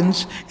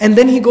happens, and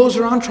then he goes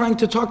around trying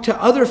to talk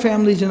to other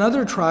families and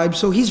other tribes,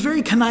 so he's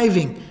very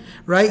conniving,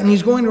 right? And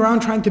he's going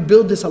around trying to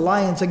build this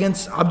alliance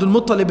against Abdul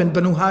Muttalib and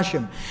Banu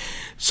Hashim.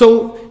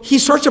 So he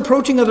starts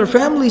approaching other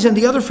families, and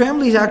the other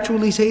families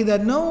actually say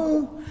that,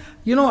 no,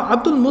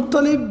 Abdul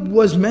Muttalib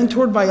was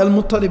mentored by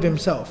Al-Muttalib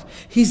himself.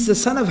 He's the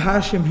son of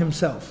Hashim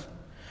himself.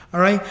 All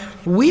right,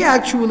 we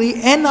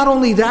actually, and not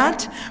only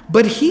that,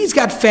 but he's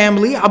got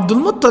family. Abdul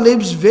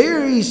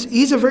Muttalib's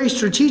he's a very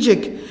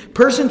strategic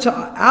person to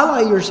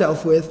ally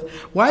yourself with.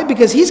 Why?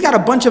 Because he's got a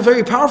bunch of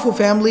very powerful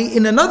family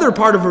in another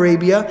part of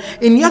Arabia,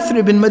 in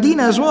Yathrib, in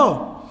Medina as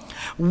well.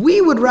 We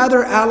would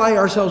rather ally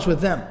ourselves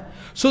with them.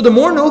 So the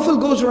more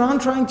Nawfal goes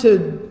around trying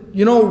to,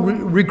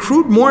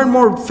 recruit more and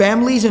more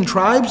families and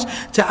tribes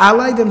to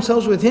ally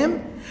themselves with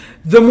him,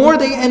 the more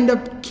they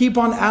keep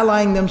on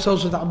allying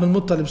themselves with Abdul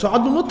Muttalib. So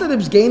Abdul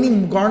Muttalib's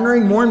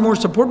garnering more and more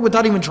support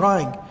without even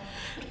trying.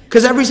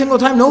 Because every single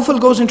time Nawfal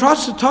goes and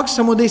talks to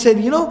someone, they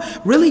said,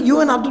 really,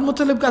 you and Abdul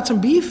Muttalib got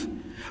some beef?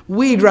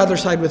 We'd rather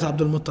side with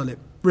Abdul Muttalib.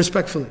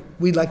 Respectfully,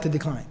 we'd like to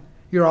decline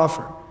your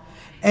offer.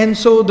 And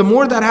so the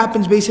more that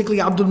happens, basically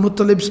Abdul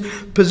Muttalib's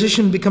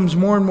position becomes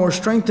more and more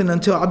strengthened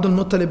until Abdul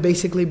Muttalib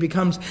basically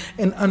becomes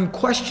an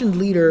unquestioned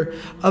leader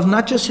of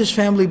not just his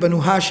family, Banu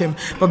Hashim,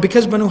 but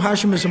because Banu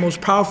Hashim is the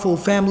most powerful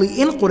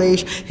family in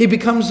Quraysh, he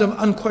becomes the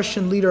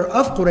unquestioned leader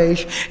of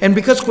Quraysh. And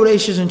because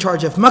Quraysh is in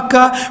charge of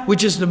Mecca,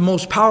 which is the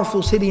most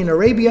powerful city in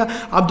Arabia,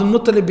 Abdul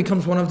Muttalib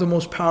becomes one of the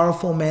most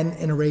powerful men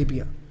in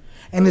Arabia.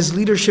 And his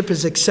leadership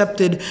is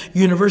accepted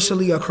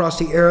universally across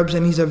the Arabs,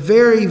 and he's a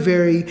very,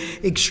 very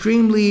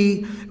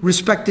extremely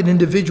respected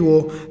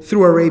individual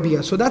through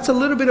Arabia. So that's a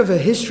little bit of a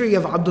history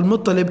of Abdul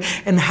Muttalib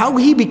and how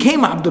he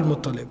became Abdul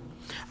Muttalib.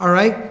 All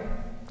right?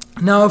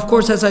 Now, of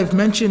course, as I've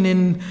mentioned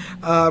in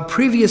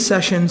previous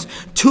sessions,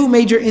 two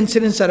major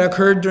incidents that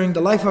occurred during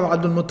the life of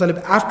Abdul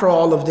Muttalib after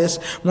all of this,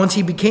 once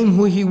he became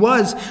who he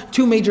was,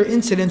 two major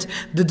incidents.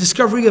 The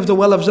discovery of the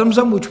well of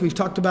Zamzam, which we've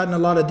talked about in a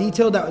lot of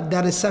detail,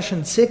 that is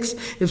session 6,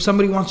 if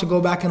somebody wants to go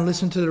back and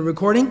listen to the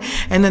recording.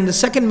 And then the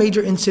second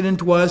major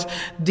incident was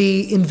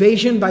the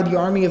invasion by the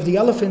army of the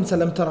elephants,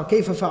 أَلَمْ تَرَ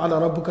كَيْفَ فَعَلَ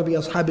رَبُّكَ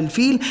بِأَصْحَابِ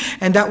الْفِيلِ,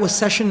 and that was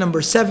session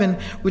number 7,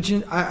 which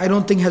I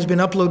don't think has been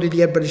uploaded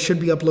yet, but it should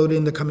be uploaded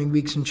in the coming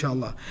weeks, inshallah.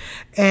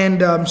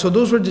 And so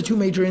those were the two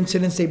major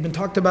incidents. They've been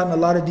talked about in a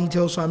lot of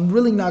detail, so I'm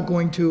really not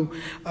going to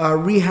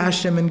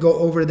rehash them and go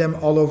over them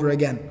all over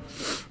again.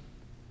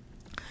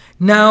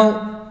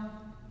 Now,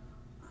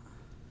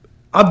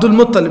 Abdul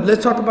Muttalib.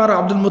 Let's talk about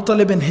Abdul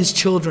Muttalib and his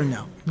children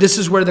now. This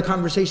is where the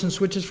conversation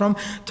switches from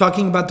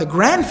talking about the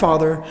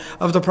grandfather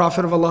of the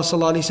Prophet of Allah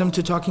sallallahu alaihi wasallam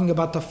to talking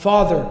about the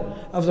father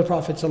of the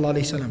Prophet sallallahu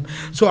alaihi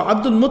wasallam. So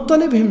Abdul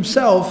Muttalib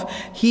himself,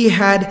 he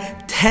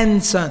had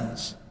 10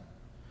 sons.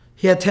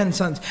 He had 10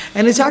 sons.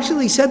 And it's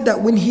actually said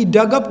that when he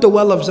dug up the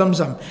well of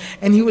Zamzam,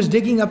 and he was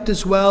digging up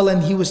this well,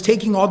 and he was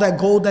taking all that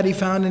gold that he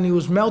found, and he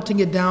was melting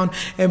it down,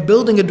 and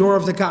building a door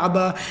of the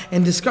Kaaba,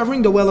 and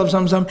discovering the well of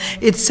Zamzam,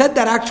 it's said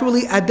that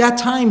actually at that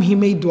time he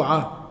made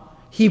dua.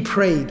 He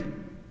prayed.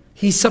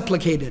 He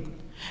supplicated.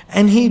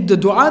 And the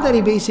dua that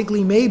he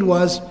basically made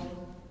was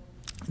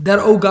that,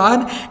 oh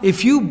God,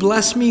 if you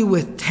bless me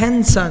with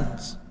 10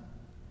 sons,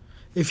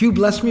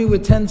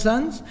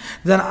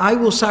 then I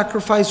will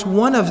sacrifice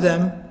one of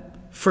them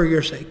for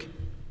your sake.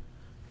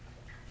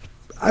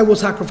 I will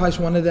sacrifice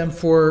one of them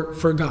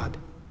for God.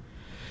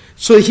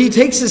 So he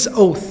takes this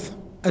oath,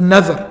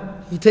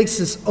 he takes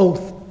this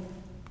oath.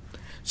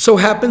 So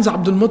happens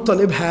Abdul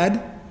Muttalib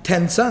had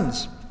 10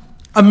 sons.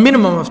 A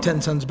minimum of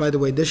 10 sons, by the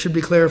way. This should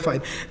be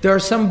clarified. There are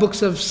some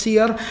books of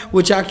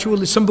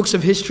Seerah, some books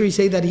of history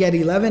say that he had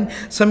 11.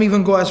 Some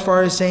even go as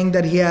far as saying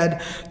that he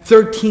had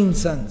 13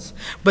 sons.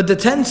 But the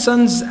 10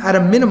 sons at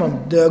a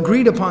minimum, the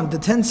agreed upon, the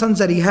 10 sons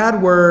that he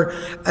had were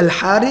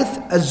Al-Harith,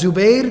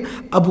 Al-Zubair,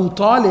 Abu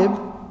Talib,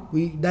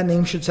 that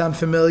name should sound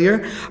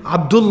familiar,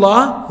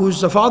 Abdullah,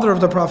 who's the father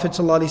of the Prophet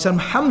ﷺ,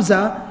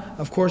 Hamza,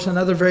 of course,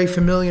 another very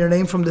familiar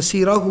name from the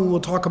Seerah, who we'll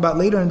talk about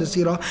later in the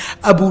Seerah.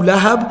 Abu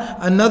Lahab,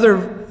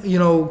 another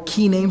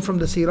key name from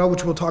the Seerah,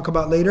 which we'll talk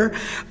about later.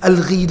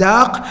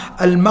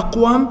 Al-Ghidaq,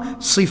 Al-Maqwam,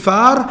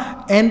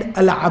 Sifar, and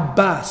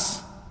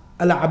Al-Abbas.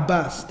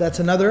 Al-Abbas, that's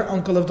another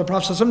uncle of the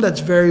Prophet ﷺ that's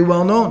very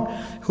well known,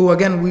 who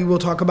again we will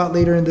talk about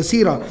later in the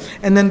Seerah.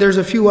 And then there's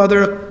a few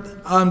other,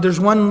 there's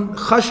one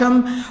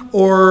Khasham,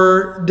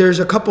 or there's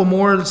a couple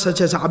more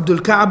such as Abdul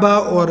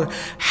Kaaba or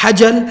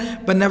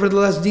Hajal, but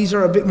nevertheless these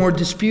are a bit more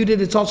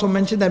disputed. It's also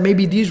mentioned that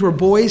maybe these were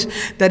boys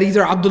that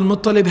either Abdul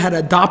Muttalib had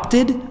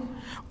adopted,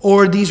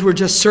 or these were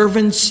just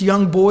servants,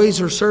 young boys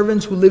or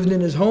servants who lived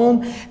in his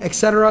home,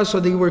 etc.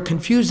 So they were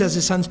confused as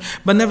his sons.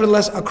 But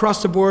nevertheless,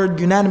 across the board,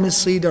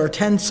 unanimously, there are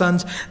 10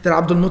 sons that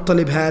Abdul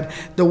Muttalib had,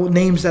 the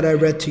names that I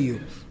read to you.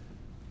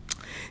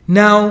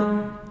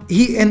 Now,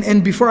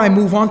 and before I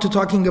move on to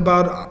talking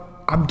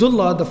about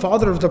Abdullah, the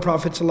father of the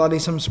Prophet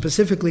ﷺ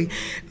specifically,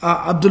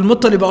 Abdul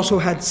Muttalib also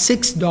had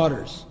 6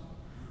 daughters.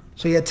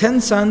 So he had 10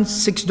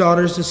 sons, 6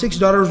 daughters. The 6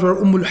 daughters were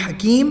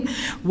Hakim,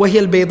 Wahiy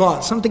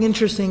al-Bayda. Something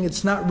interesting,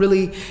 it's not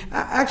really,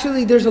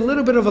 actually there's a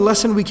little bit of a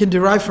lesson we can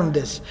derive from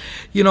this.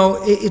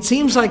 It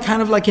seems like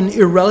kind of like an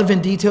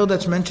irrelevant detail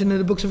that's mentioned in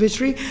the books of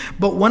history,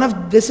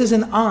 but this is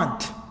an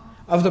aunt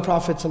of the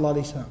Prophet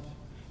ﷺ.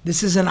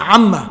 This is an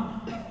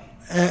amma,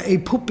 a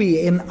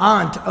puppy, an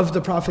aunt of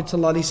the Prophet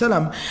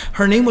ﷺ.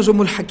 Her name was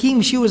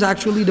Hakim. She was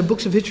actually, the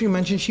books of history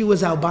mention she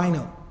was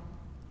albino.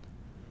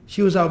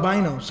 She was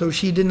albino, so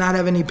she did not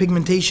have any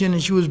pigmentation,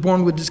 and she was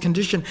born with this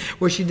condition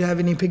where she didn't have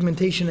any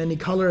pigmentation, any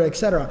color,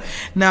 etc.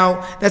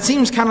 Now, that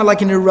seems kind of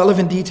like an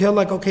irrelevant detail,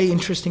 like, okay,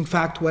 interesting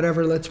fact,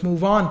 whatever, let's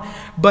move on.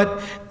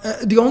 But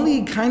the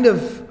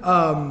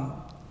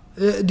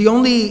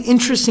only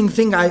interesting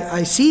thing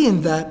I see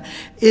in that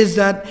is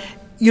that,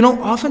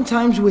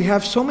 oftentimes we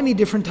have so many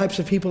different types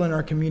of people in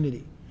our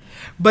community.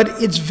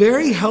 But it's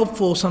very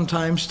helpful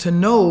sometimes to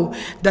know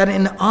that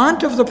an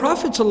aunt of the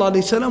Prophet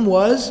ﷺ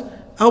was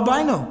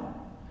albino.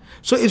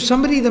 So if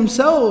somebody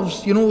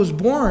themselves, was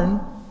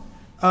born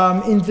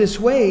in this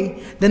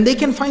way, then they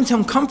can find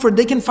some comfort,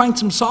 they can find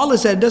some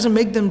solace that it doesn't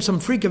make them some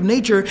freak of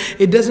nature,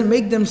 it doesn't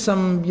make them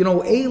some,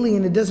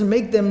 alien, it doesn't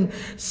make them,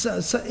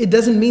 it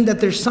doesn't mean that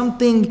there's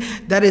something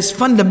that is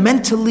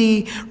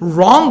fundamentally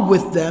wrong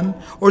with them,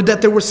 or that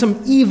there was some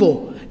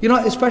evil.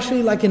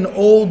 Especially like in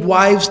old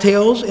wives'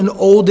 tales, in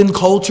olden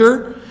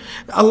culture,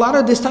 a lot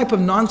of this type of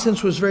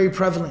nonsense was very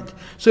prevalent.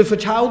 So if a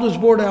child was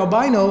born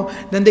albino,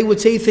 then they would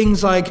say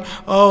things like,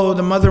 oh,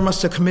 the mother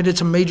must have committed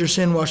some major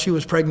sin while she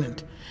was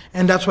pregnant,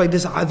 and that's why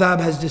this adhab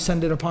has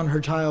descended upon her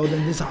child,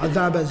 and this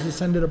adhab has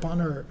descended upon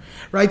her.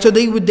 Right? So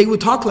they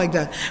would talk like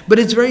that. But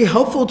it's very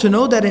helpful to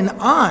know that an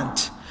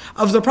aunt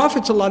of the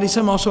Prophet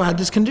ﷺ also had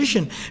this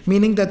condition,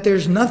 meaning that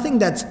there's nothing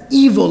that's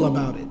evil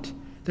about it.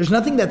 There's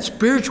nothing that's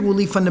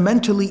spiritually,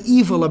 fundamentally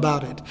evil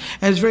about it.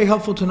 And it's very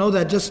helpful to know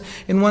that. Just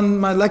in one of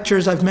my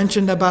lectures, I've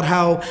mentioned about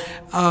how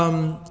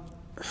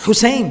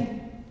Hussein,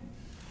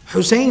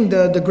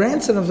 the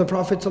grandson of the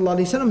Prophet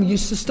ﷺ,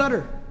 used to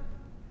stutter.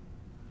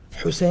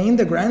 Hussein,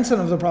 the grandson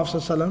of the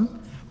Prophet ﷺ,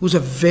 who's a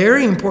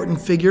very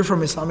important figure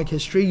from Islamic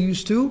history,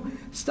 used to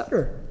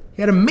stutter.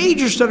 He had a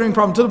major stuttering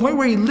problem, to the point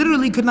where he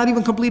literally could not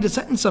even complete a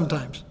sentence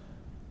sometimes.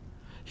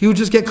 He would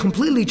just get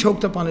completely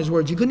choked up on his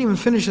words. He couldn't even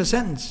finish a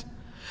sentence.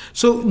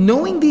 So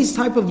knowing these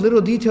type of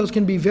little details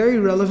can be very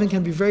relevant,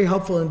 can be very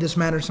helpful in this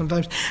manner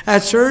sometimes.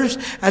 It serves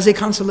as a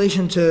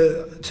consolation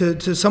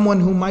to someone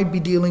who might be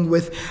dealing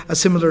with a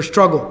similar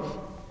struggle.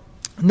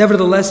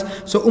 Nevertheless,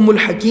 so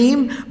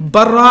Hakim,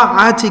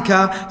 Barra,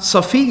 Atika,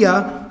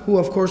 Safiya, who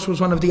of course was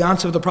one of the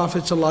aunts of the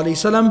Prophet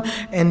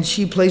ﷺ, and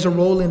she plays a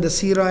role in the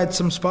Seerah at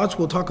some spots,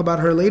 we'll talk about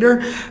her later,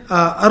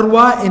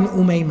 Arwa and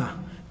Umayma.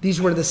 These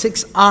were the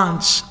 6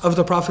 aunts of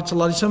the Prophet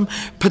ﷺ,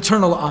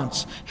 paternal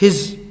aunts,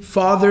 his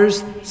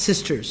father's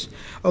sisters.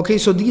 Okay,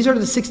 so these are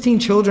the 16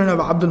 children of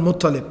Abdul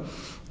Muttalib.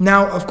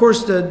 Now, of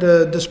course,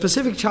 the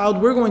specific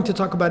child we're going to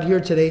talk about here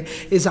today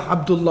is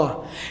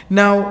Abdullah.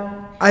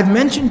 Now, I've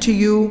mentioned to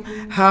you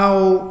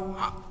how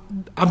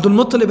Abdul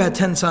Muttalib had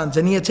 10 sons,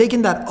 and he had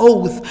taken that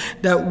oath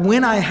that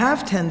when I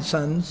have 10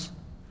 sons,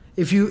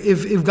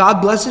 if God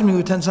blesses me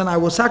with 10 sons, I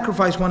will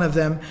sacrifice one of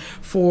them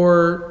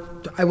for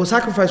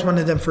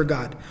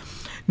God.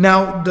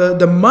 Now,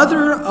 the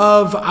mother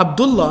of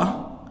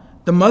Abdullah,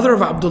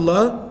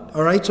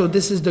 all right, so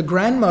this is the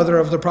grandmother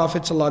of the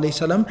Prophet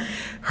ﷺ,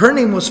 her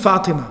name was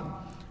Fatima.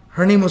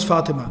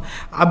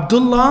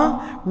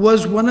 Abdullah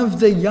was one of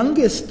the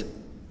youngest,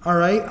 all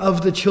right,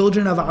 of the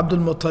children of Abdul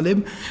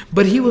Muttalib,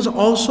 but he was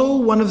also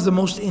one of the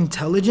most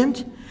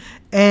intelligent,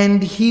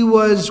 and he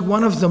was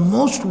one of the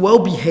most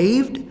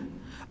well-behaved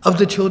of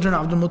the children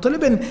of Abdul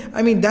Muttalib. And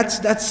I mean,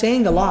 that's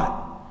saying a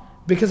lot.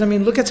 Because, I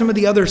mean, look at some of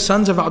the other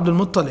sons of Abdul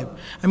Muttalib.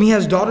 I mean, he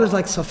has daughters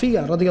like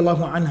Safiya,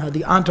 radiallahu anha,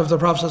 the aunt of the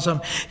Prophet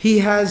ﷺ. He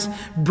has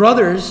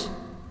brothers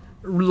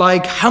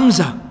like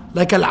Hamza,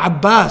 like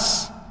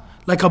Al-Abbas,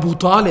 like Abu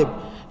Talib.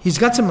 He's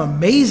got some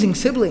amazing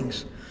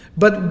siblings.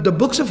 But the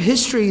books of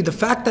history, the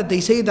fact that they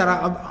say that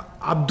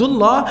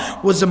Abdullah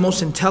was the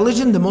most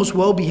intelligent, the most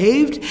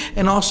well-behaved,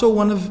 and also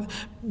one of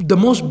the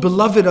most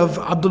beloved of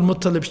Abdul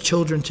Muttalib's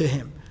children to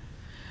him.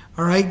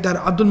 All right, that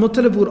Abdul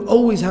Muttalib would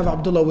always have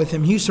Abdullah with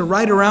him. He used to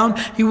ride around.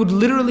 He would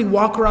literally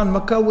walk around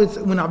Makkah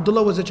when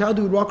Abdullah was a child,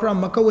 he would walk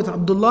around Makkah with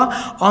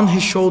Abdullah on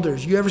his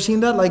shoulders. You ever seen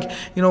that? Like,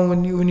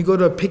 when you go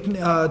to a picnic,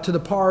 to the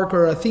park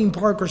or a theme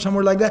park or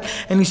somewhere like that,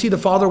 and you see the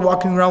father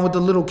walking around with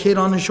the little kid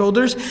on his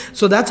shoulders.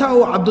 So that's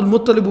how Abdul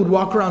Muttalib would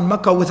walk around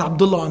Makkah with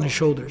Abdullah on his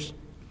shoulders.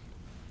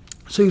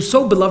 So he was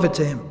so beloved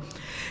to him.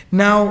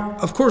 Now,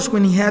 of course,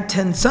 when he had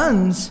 10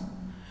 sons,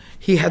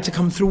 he had to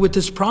come through with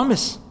this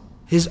promise.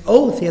 His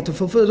oath, he had to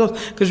fulfill his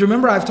oath. Because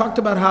remember, I've talked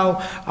about how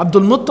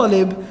Abdul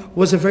Muttalib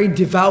was a very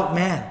devout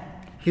man.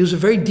 He was a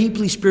very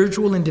deeply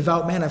spiritual and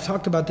devout man. I've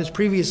talked about this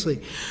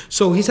previously.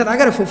 So he said, I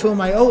got to fulfill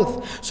my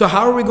oath. So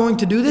how are we going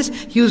to do this?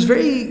 He was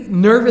very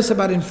nervous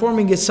about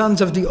informing his sons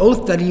of the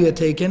oath that he had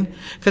taken.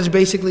 Because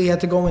basically he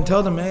had to go and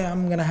tell them, hey,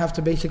 I'm going to have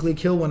to basically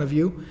kill one of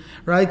you.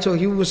 Right? So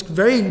he was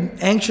very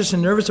anxious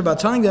and nervous about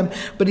telling them.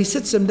 But he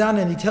sits them down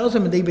and he tells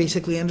them, and they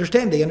basically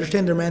understand. They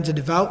understand their man's a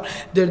devout,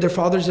 their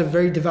father's a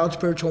very devout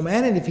spiritual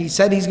man. And if he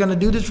said he's going to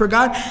do this for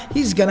God,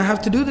 he's going to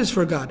have to do this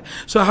for God.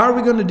 So how are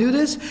we going to do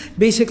this?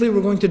 Basically, we're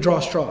going to draw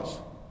straws.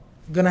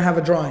 We're going to have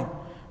a drawing.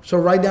 So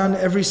write down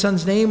every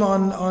son's name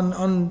on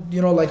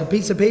like a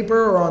piece of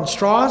paper or on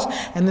straws,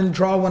 and then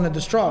draw one of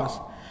the straws.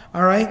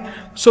 All right?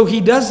 So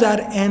he does that,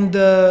 and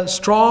the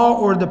straw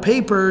or the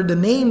paper, the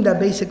name that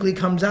basically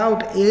comes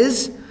out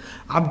is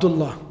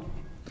Abdullah.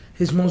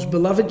 His most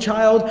beloved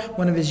child,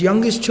 one of his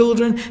youngest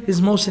children,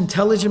 his most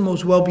intelligent,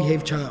 most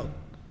well-behaved child.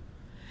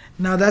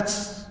 Now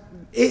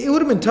it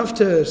would have been tough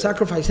to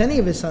sacrifice any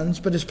of his sons,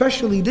 but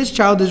especially this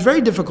child is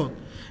very difficult.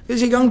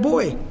 He's a young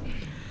boy.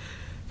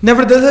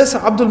 Nevertheless,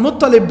 Abdul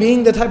Muttalib,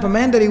 being the type of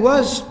man that he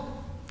was,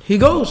 he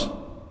goes.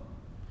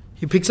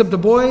 He picks up the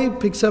boy,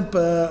 picks up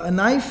a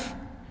knife,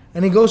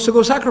 and he goes to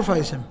go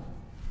sacrifice him.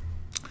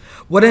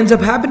 What ends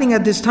up happening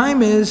at this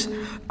time is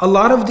a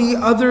lot of the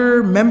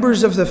other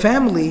members of the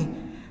family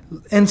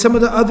and some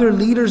of the other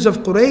leaders of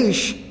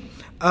Quraysh,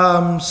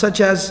 such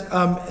as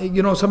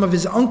some of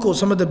his uncles,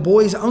 some of the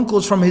boy's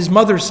uncles from his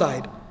mother's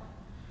side.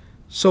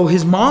 So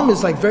his mom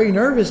is like very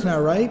nervous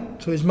now, right?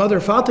 So his mother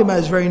Fatima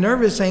is very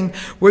nervous, saying,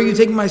 where are you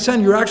taking my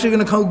son? You're actually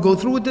going to go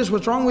through with this?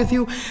 What's wrong with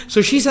you?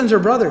 So she sends her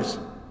brothers.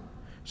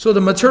 So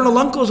the maternal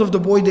uncles of the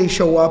boy, they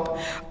show up.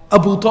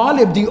 Abu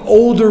Talib, the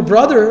older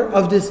brother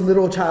of this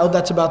little child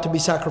that's about to be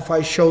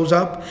sacrificed, shows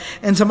up.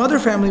 And some other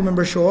family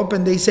members show up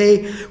and they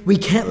say, we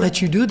can't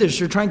let you do this.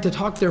 You're trying to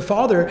talk their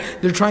father.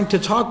 They're trying to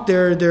talk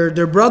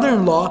their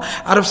brother-in-law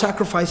out of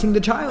sacrificing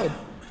the child.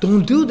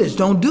 Don't do this.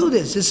 Don't do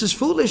this. This is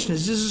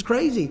foolishness. This is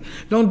crazy.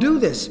 Don't do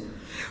this.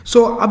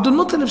 So Abdul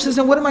Muttalib says,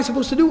 then what am I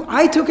supposed to do?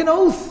 I took an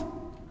oath.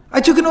 I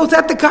took an oath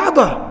at the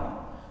Kaaba.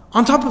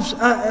 On top of,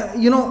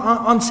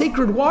 on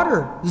sacred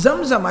water.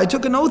 Zamzam. I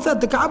took an oath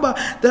at the Kaaba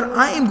that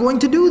I am going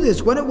to do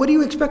this. What do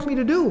you expect me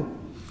to do?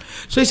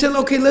 So he said,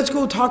 okay, let's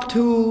go talk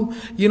to,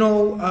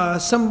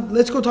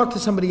 let's go talk to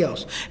somebody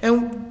else.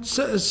 And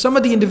some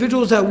of the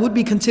individuals that would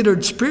be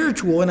considered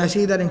spiritual, and I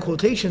say that in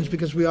quotations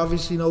because we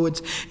obviously know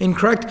it's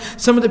incorrect.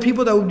 Some of the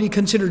people that would be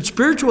considered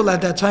spiritual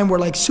at that time were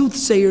like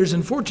soothsayers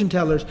and fortune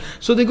tellers.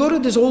 So they go to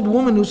this old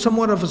woman who's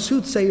somewhat of a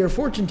soothsayer,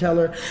 fortune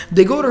teller.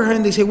 They go to her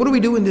and they say, what do we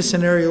do in this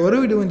scenario? What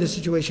do we do in this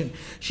situation?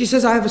 She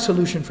says, I have a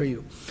solution for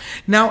you.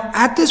 Now,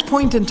 at this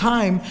point in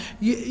time,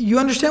 you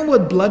understand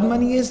what blood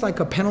money is, like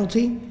a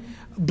penalty?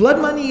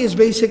 Blood money is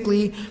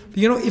basically,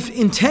 if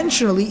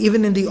intentionally,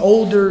 even in the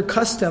older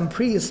custom,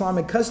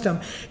 pre-Islamic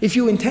custom, if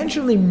you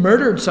intentionally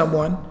murdered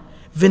someone,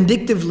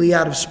 vindictively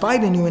out of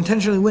spite, and you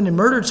intentionally went and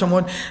murdered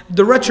someone,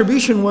 the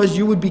retribution was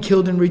you would be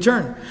killed in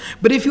return.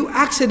 But if you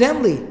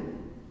accidentally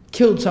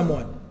killed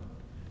someone,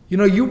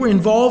 you were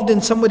involved in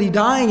somebody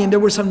dying and there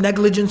was some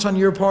negligence on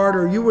your part,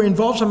 or you were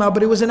involved somehow,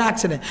 but it was an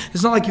accident.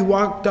 It's not like you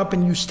walked up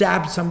and you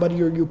stabbed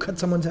somebody or you cut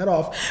someone's head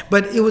off,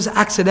 but it was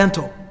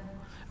accidental.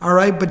 All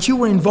right, but you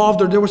were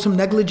involved or there was some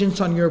negligence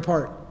on your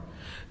part.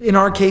 In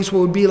our case,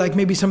 what would be like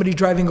maybe somebody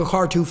driving a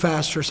car too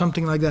fast or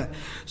something like that.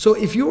 So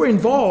if you were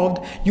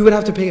involved, you would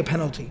have to pay a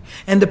penalty.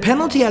 And the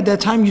penalty at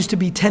that time used to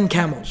be 10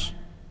 camels.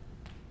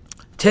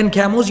 10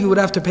 camels you would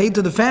have to pay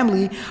to the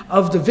family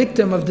of the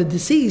victim, of the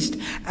deceased,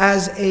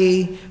 as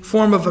a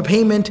form of a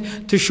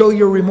payment to show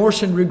your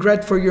remorse and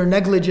regret for your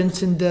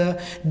negligence in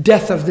the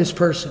death of this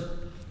person.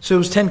 So it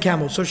was 10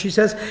 camels. So she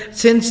says,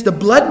 since the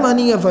blood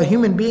money of a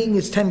human being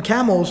is 10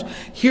 camels,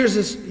 here's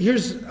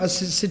a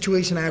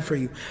situation I have for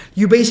you.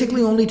 You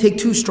basically only take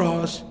 2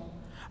 straws,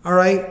 all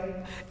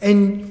right?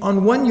 And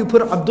on one you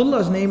put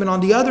Abdullah's name, and on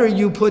the other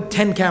you put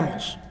 10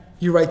 camels.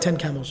 You write 10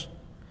 camels.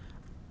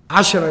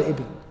 Ashara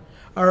ibn,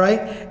 all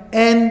right?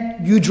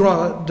 And you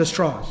draw the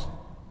straws.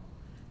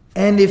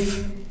 And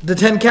if the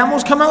 10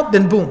 camels come out,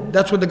 then boom,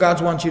 that's what the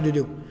gods want you to do.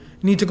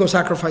 You need to go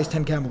sacrifice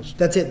 10 camels.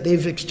 That's it.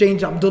 They've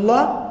exchanged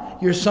Abdullah,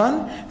 your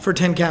son, for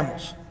 10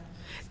 camels.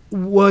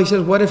 Well, he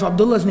says, what if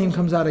Abdullah's name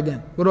comes out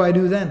again? What do I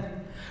do then?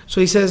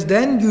 So he says,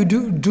 then you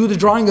do the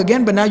drawing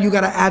again, but now you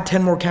got to add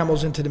 10 more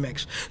camels into the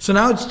mix. So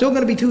now it's still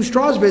going to be 2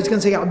 straws, but it's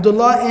going to say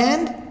Abdullah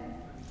and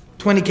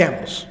 20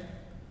 camels.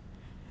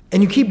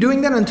 And you keep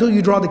doing that until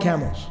you draw the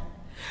camels.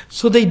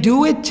 So they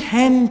do it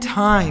 10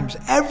 times.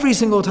 Every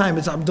single time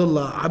it's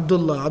Abdullah,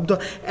 Abdullah, Abdullah.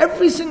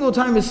 Every single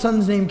time his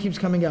son's name keeps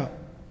coming out.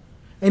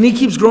 And he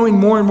keeps growing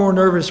more and more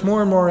nervous,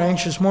 more and more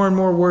anxious, more and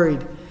more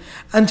worried.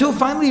 Until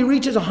finally he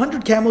reaches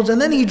 100 camels,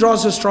 and then he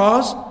draws the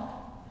straws.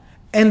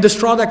 And the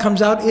straw that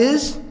comes out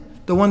is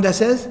the one that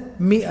says,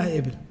 Mi'a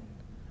ibn.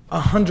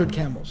 100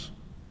 camels.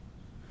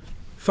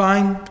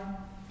 Fine,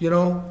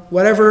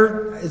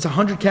 whatever, it's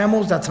 100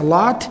 camels, that's a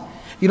lot.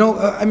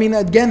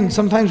 Again,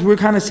 sometimes we're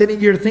kind of sitting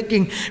here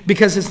thinking,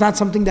 because it's not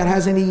something that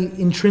has any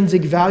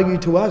intrinsic value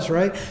to us,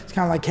 right? It's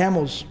kind of like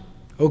camels,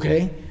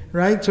 okay?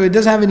 Right? So it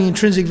doesn't have any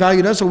intrinsic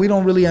value to us, so we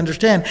don't really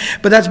understand.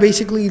 But that's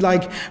basically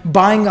like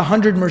buying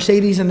 100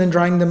 Mercedes and then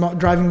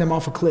driving them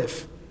off a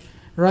cliff.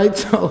 Right?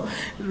 So,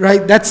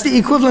 right, that's the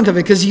equivalent of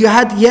it, because you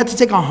had to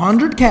take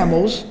 100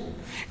 camels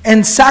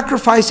and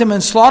sacrifice them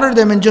and slaughter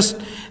them, and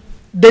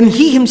then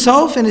he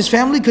himself and his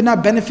family could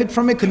not benefit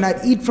from it, could not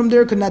eat from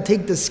there, could not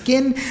take the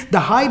skin, the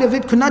hide of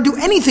it, could not do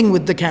anything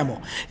with the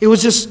camel. It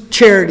was just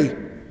charity.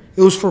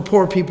 It was for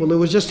poor people. It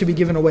was just to be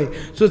given away.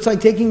 So it's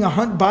like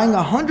buying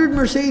 100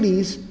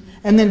 Mercedes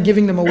and then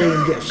giving them away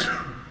in gifts.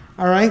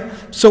 All right?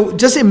 So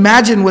just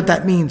imagine what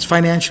that means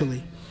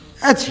financially.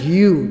 That's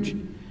huge.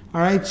 All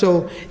right?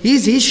 So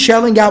he's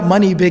shelling out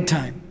money big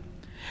time.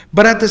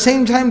 But at the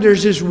same time,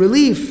 there's this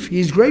relief.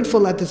 He's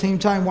grateful at the same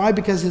time. Why?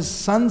 Because his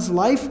son's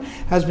life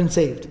has been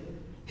saved.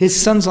 His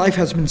son's life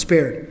has been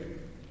spared.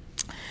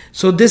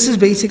 So this is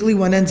basically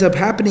what ends up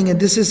happening. And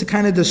this is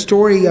kind of the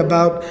story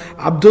about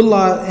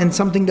Abdullah and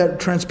something that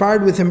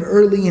transpired with him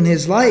early in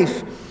his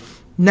life.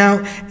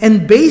 Now,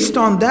 and based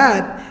on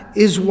that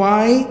is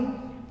why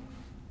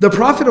the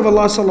Prophet of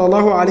Allah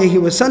sallallahu alayhi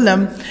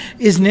wasallam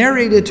is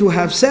narrated to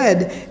have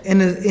said in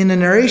a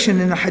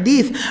narration, in a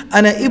hadith,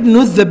 Ana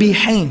ibnu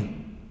dhabihain.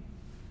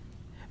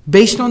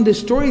 Based on this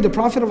story, the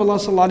Prophet of Allah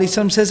sallallahu alayhi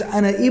wasallam says,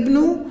 Ana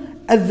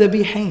ibnu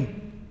al-dhabihain.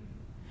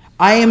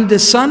 I am the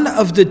son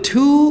of the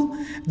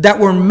two that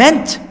were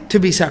meant to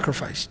be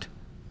sacrificed.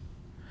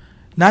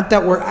 Not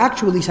that were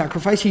actually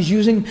sacrificed. He's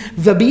using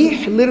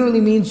dhabih,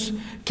 literally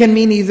can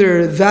mean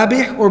either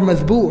dhabih or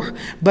madhbuh.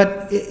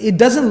 But it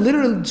doesn't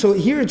literally, so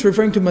here it's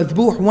referring to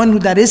madhbuh, one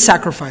that is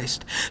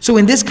sacrificed. So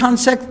in this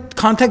context,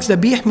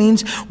 dhabih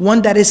means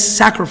one that is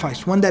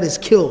sacrificed, one that is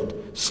killed,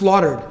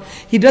 slaughtered.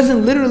 He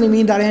doesn't literally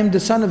mean that I am the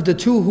son of the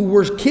two who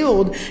were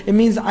killed. It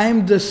means I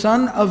am the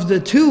son of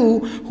the two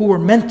who were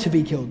meant to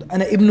be killed.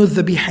 Ana ibnu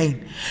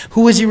dhabihain.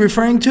 Who is he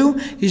referring to?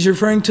 He's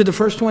referring to, the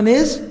first one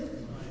is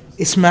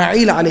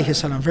Ismail alayhi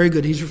salam. Very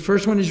good. His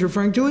first one he's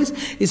referring to is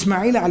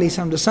Ismail alayhi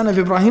salam, the son of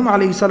Ibrahim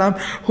alayhi salam,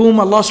 whom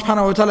Allah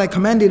subhanahu wa ta'ala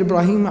commanded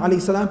Ibrahim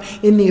alayhi salam,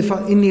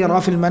 inni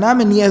ara fil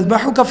manam inni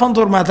adhbahuka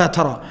fanzur madha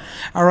tara.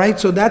 Alright,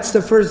 so that's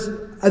the first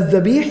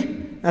al-dhabih.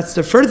 That's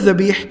the first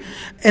dhabih.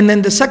 And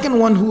then the second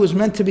one who was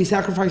meant to be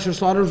sacrificed or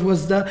slaughtered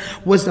was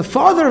the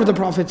father of the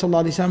Prophet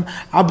ﷺ,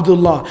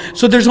 Abdullah.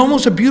 So there's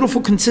almost a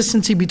beautiful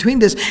consistency between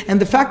this. And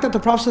the fact that the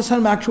Prophet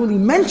ﷺ actually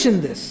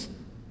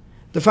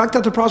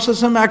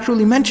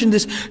mentioned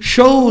this,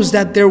 shows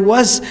that there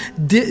was,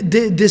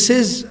 this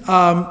is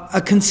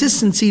a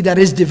consistency that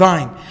is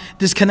divine.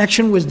 This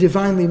connection was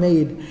divinely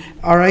made,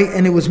 all right,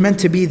 and it was meant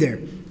to be there.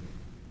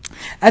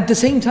 At the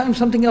same time,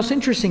 something else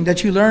interesting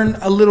that you learn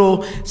a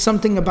little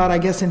something about, I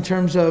guess, in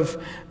terms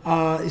of,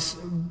 fiqh,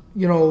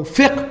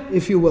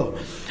 if you will.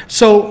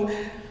 So,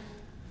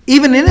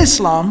 even in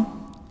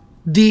Islam,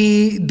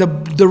 the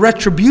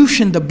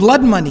retribution, the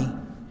blood money,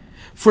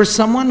 for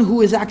someone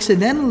who is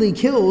accidentally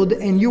killed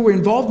and you were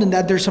involved in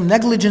that, there's some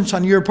negligence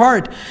on your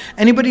part.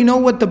 Anybody know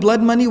what the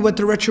blood money, what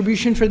the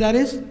retribution for that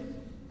is?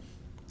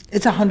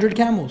 It's 100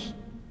 camels.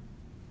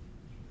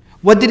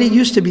 What did it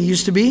used to be? It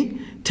used to be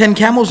 10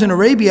 camels in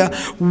Arabia.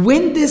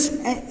 When this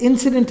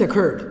incident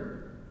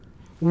occurred,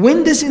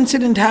 when this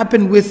incident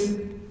happened with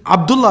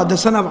Abdullah, the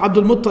son of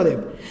Abdul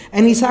Muttalib,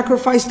 and he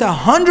sacrificed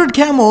 100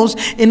 camels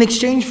in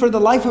exchange for the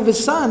life of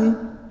his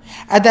son,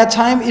 at that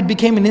time it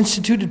became an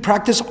instituted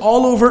practice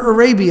all over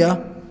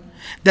Arabia,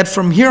 that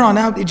from here on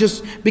out,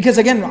 because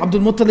again,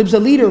 Abdul Muttalib's a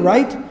leader,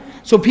 right?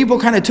 So people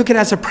kind of took it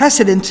as a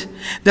precedent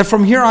that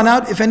from here on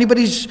out, if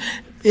anybody's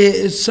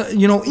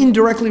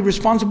indirectly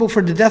responsible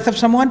for the death of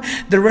someone,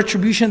 the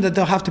retribution that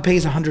they'll have to pay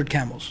is 100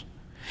 camels.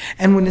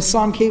 And when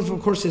Islam came,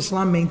 of course,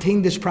 Islam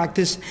maintained this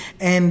practice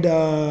and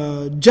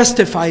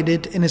justified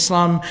it, and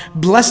Islam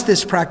blessed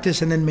this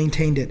practice and then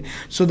maintained it.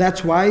 So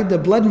that's why the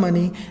blood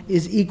money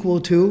is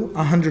equal to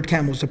 100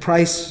 camels, the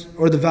price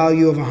or the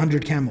value of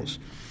 100 camels.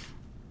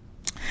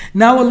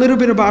 Now a little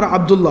bit about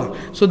Abdullah.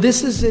 So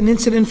this is an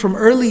incident from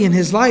early in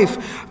his life.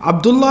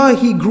 Abdullah,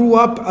 he grew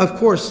up, of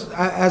course,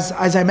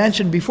 as I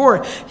mentioned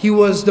before, he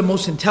was the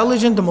most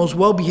intelligent, the most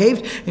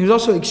well-behaved, and he was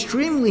also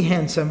extremely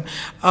handsome.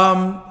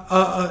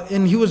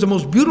 And he was the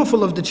most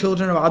beautiful of the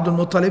children of Abdul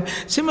Muttalib.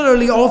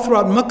 Similarly, all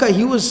throughout Mecca,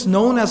 he was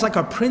known as like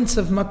a prince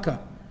of Mecca.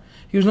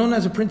 He was known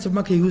as a prince of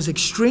Mecca. He was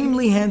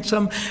extremely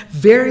handsome,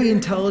 very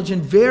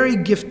intelligent, very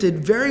gifted,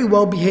 very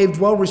well-behaved,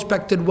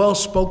 well-respected,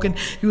 well-spoken.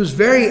 He was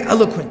very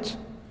eloquent.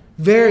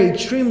 very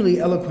extremely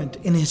eloquent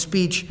in his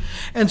speech.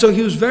 And so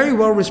he was very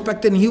well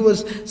respected, and he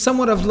was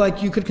somewhat of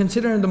like, you could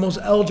consider him the most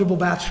eligible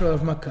bachelor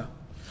of Mecca.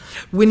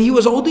 When he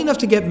was old enough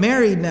to get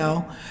married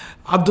now,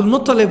 Abdul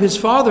Muttalib, his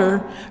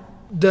father,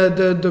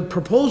 the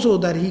proposal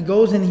that he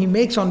goes and he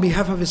makes on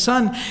behalf of his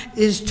son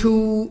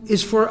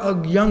is for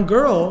a young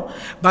girl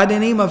by the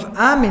name of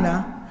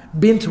Amina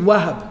bint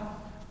Wahab.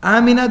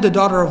 Amina, the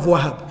daughter of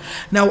Wahab.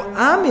 Now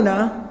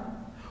Amina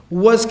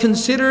was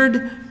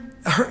considered,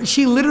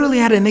 she literally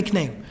had a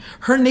nickname.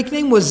 Her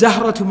nickname was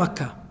Zahratu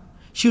Makkah.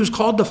 She was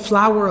called the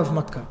flower of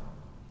Makkah.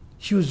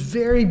 She was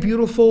very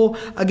beautiful,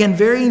 again,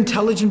 very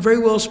intelligent, very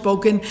well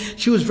spoken.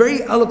 She was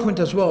very eloquent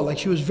as well. Like,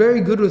 she was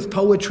very good with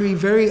poetry,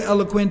 very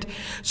eloquent.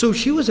 So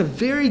she was a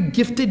very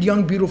gifted,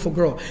 young, beautiful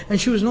girl. And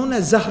she was known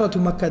as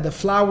Zahratu Makkah, the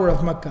flower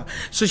of Makkah.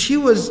 So she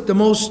was the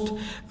most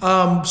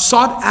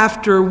sought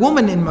after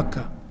woman in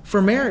Makkah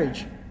for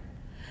marriage.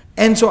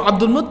 And so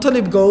Abdul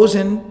Muttalib goes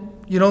and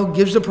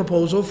gives the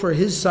proposal for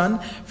his son,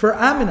 for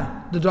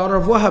Amina, the daughter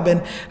of Wahab.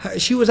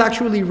 And she was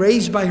actually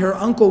raised by her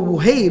uncle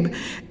Wuhayb,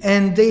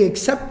 and they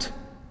accept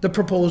the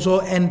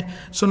proposal. And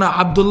so now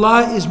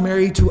Abdullah is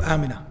married to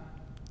Amina.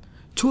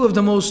 Two of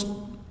the most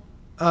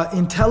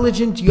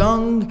intelligent,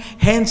 young,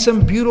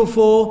 handsome,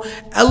 beautiful,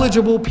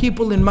 eligible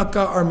people in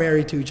Makkah are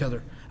married to each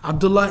other.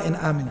 Abdullah and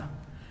Amina.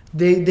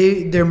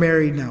 They're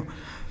married now.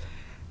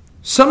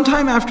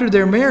 Sometime after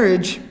their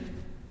marriage,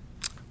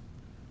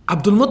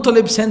 Abdul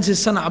Muttalib sends his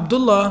son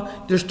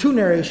Abdullah. There's two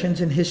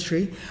narrations in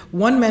history.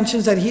 One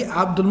mentions that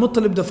Abdul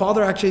Muttalib, the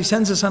father, actually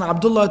sends his son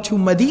Abdullah to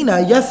Medina,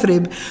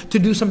 Yathrib, to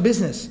do some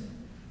business,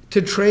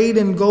 to trade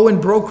and go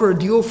and broker a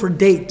deal for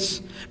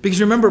dates.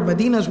 Because remember,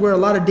 Medina is where a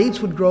lot of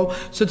dates would grow.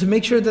 So to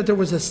make sure that there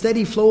was a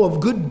steady flow of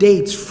good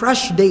dates,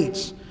 fresh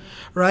dates,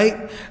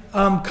 right?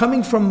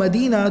 Coming from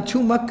Medina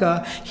to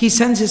Mecca, he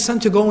sends his son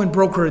to go and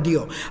broker a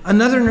deal.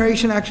 Another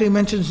narration actually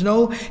mentions,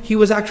 no, he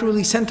was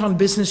actually sent on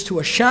business to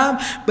Asham,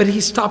 but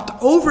he stopped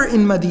over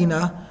in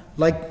Medina,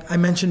 like I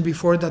mentioned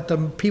before, that the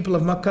people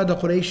of Mecca, the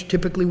Quraysh,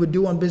 typically would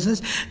do on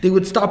business. They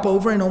would stop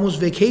over and almost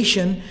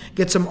vacation,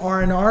 get some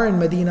R&R in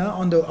Medina,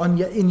 in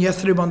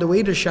Yathrib on the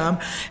way to Sham,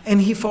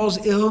 and he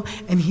falls ill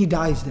and he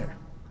dies there.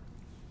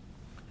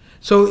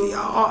 So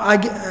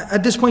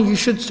at this point, you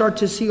should start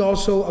to see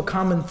also a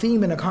common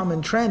theme and a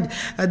common trend.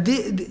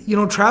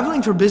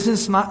 Traveling for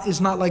business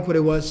is not like what it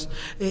was.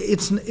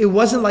 It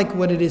wasn't like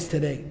what it is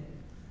today.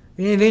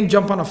 You didn't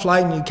jump on a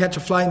flight and you catch a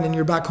flight and then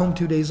you're back home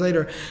 2 days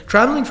later.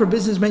 Traveling for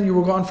business meant you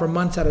were gone for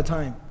months at a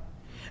time.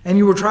 And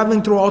you were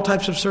traveling through all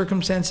types of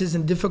circumstances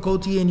and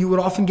difficulty, and you would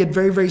often get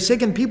very, very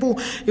sick. And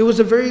it was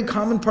a very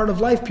common part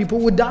of life. People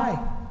would die.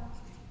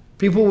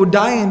 People would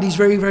die in these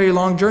very, very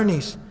long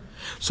journeys.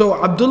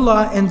 So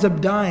Abdullah ends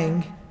up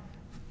dying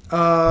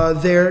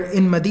there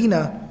in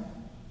Medina,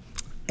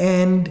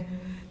 and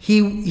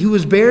he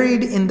was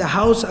buried in the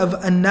house of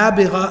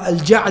An-Nabigha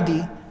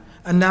al-Ja'di.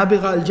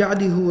 An-Nabigha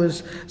al-Ja'di, who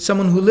was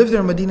someone who lived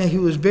there in Medina. He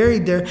was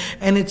buried there,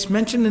 and it's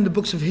mentioned in the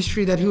books of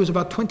history that he was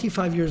about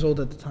 25 years old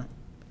at the time.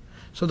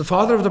 So the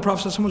father of the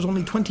Prophet was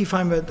only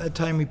 25 at the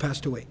time he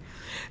passed away.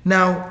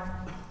 Now,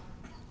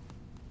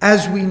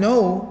 as we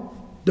know,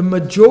 the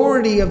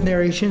majority of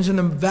narrations and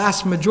the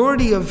vast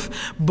majority of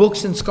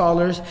books and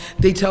scholars,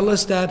 they tell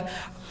us that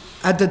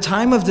at the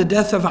time of the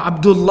death of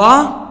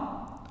Abdullah,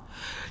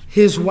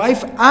 his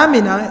wife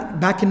Amina,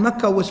 back in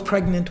Mecca, was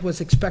pregnant,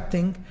 was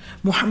expecting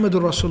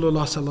Muhammadur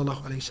Rasulullah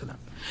sallallahu alayhi wasallam.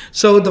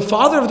 So the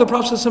father of the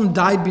Prophet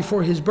died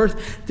before his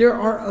birth. There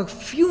are a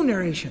few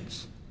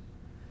narrations.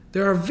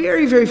 There are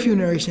very, very few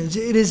narrations.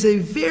 It is a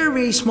very,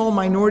 very small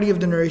minority of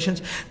the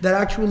narrations that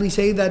actually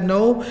say that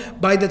no,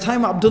 by the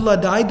time Abdullah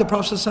died, the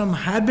Prophet ﷺ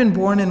had been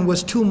born and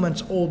was 2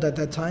 months old at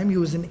that time. He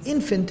was an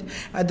infant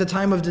at the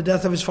time of the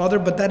death of his father,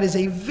 but that is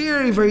a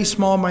very, very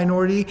small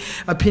minority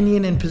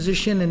opinion and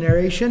position and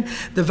narration.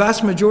 The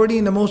vast majority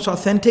and the most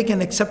authentic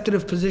and accepted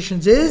of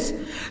positions is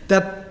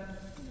that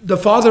the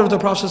father of the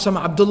Prophet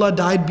ﷺ, Abdullah,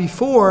 died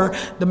before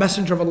the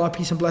Messenger of Allah,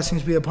 peace and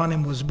blessings be upon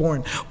him, was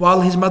born, while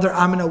his mother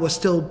Amina was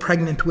still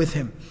pregnant with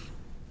him.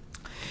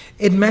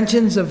 It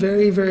mentions a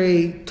very,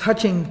 very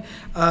touching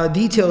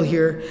detail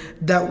here,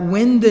 that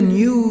when the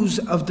news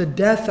of the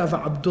death of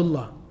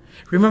Abdullah,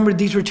 remember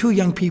these were two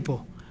young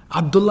people,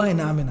 Abdullah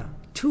and Amina,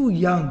 two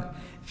young,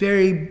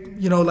 very,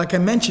 like I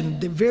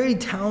mentioned, very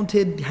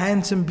talented,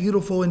 handsome,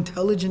 beautiful,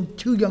 intelligent,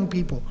 two young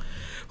people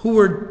who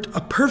were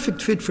a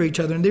perfect fit for each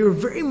other, and they were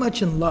very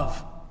much in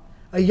love.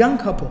 A young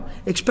couple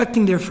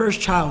expecting their first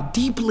child,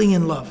 deeply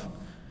in love.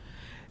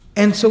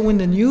 And so when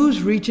the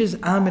news reaches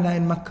Amina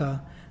in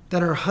Mecca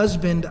that her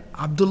husband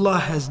Abdullah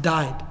has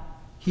died,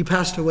 he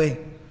passed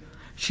away,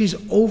 she's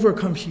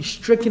overcome, she's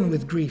stricken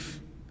with grief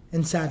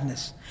and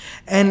sadness.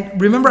 And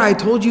remember, I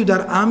told you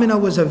that Amina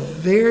was a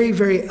very,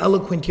 very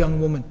eloquent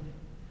young woman.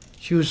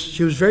 She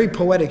was very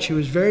poetic, she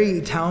was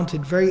very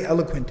talented, very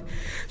eloquent.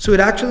 So it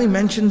actually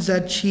mentions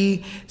that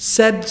she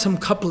said some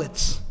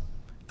couplets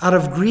out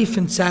of grief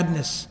and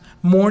sadness,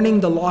 mourning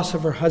the loss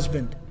of her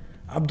husband,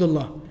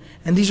 Abdullah.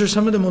 And these are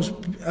some of the most,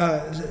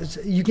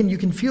 you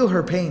can feel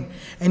her pain.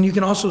 And you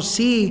can also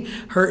see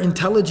her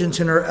intelligence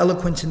and her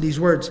eloquence in these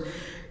words.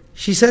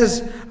 She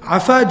says,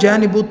 عفا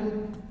جانب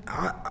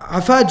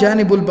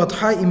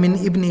البطحاء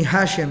من ابن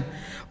هاشم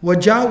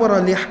وجاور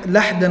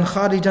لحدا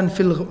خارجا في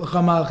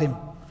الغماغم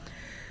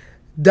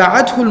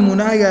دعته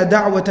المنايا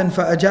دعوة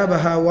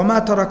فأجابها وما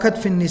تركت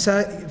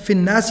في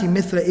الناس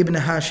مثل ابن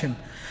هاشم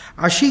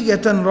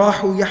عشية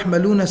راحوا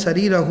يحملون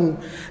سريره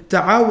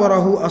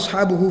تعاوره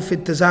أصحابه في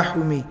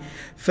التزاحم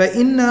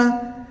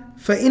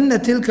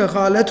فإن تلك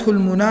غالته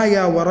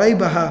المنايا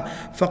وريبها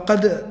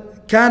فقد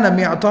كان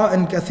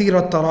معطاء كثير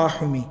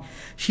التراحم.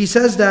 She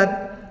says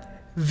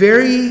that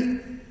very,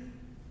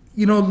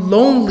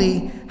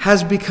 lonely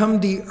has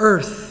become the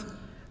earth.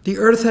 The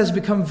earth has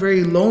become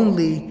very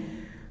lonely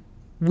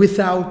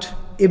without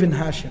Ibn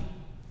Hashim.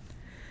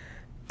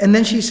 And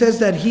then she says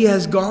that he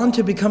has gone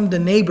to become the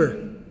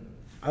neighbor.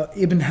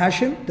 Ibn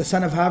Hashim, the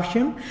son of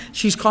Hashim,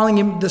 she's calling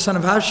him the son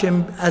of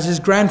Hashim as his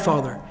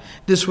grandfather.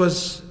 This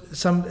was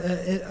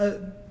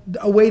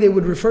a way they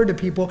would refer to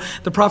people.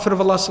 The Prophet of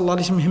Allah sallallahu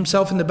alayhi wa sallam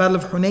himself in the Battle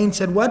of Hunayn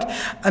said what?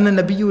 Ana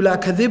nabiyyu la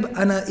kadhib,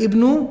 ana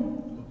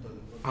ibnu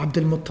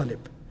Abdul Muttalib.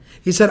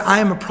 He said, I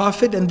am a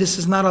prophet and this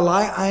is not a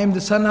lie. I am the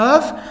son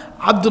of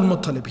Abdul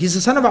Muttalib. He's the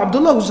son of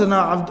Abdullah, who's the son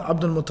of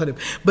Abdul Muttalib.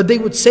 But they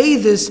would say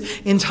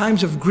this in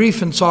times of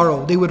grief and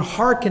sorrow. They would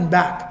hearken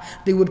back.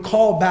 They would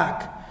call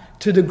back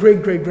to the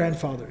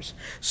great-great-grandfathers.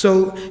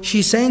 So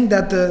she's saying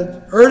that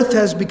the earth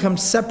has become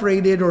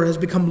separated or has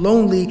become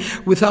lonely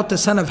without the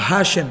son of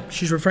Hashim.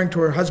 She's referring to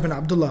her husband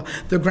Abdullah,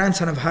 the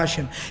grandson of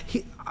Hashim.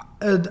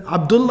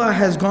 Abdullah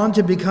has gone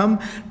to become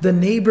the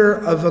neighbor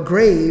of a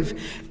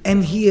grave,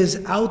 and he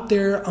is out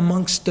there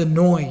amongst the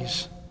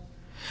noise.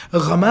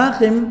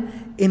 Ghamagim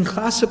in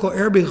classical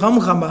Arabic,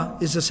 ghamghama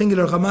is a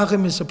singular,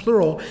 ghamagim is a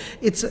plural.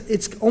 It's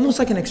almost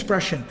like an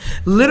expression.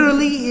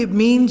 Literally, it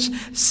means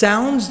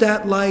sounds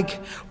that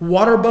like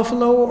water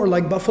buffalo or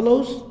like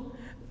buffaloes,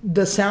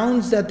 the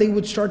sounds that they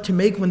would start to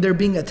make when they're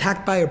being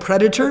attacked by a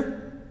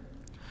predator.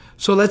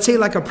 So let's say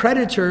like a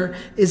predator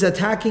is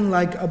attacking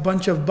like a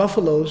bunch of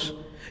buffaloes.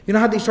 You know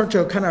how they start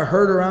to kind of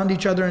herd around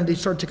each other and they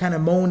start to kind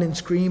of moan and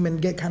scream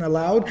and get kind of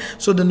loud?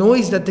 So the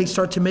noise that they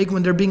start to make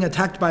when they're being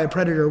attacked by a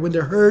predator, when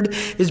their herd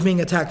is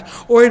being attacked.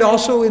 Or it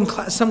also in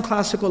some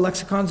classical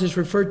lexicons is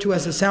referred to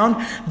as a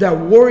sound that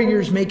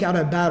warriors make out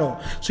of battle.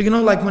 So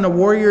like when a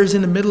warrior is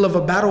in the middle of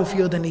a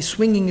battlefield and he's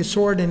swinging his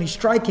sword and he's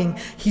striking,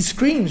 he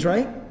screams,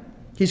 right?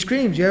 He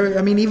screams.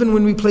 Even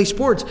when we play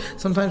sports,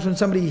 sometimes when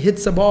somebody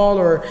hits the ball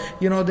or,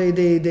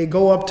 they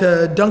go up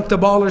to dunk the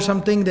ball or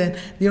something, then,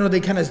 they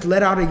kind of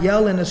let out a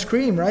yell and a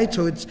scream, right?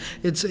 So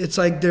it's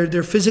like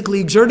they're physically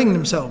exerting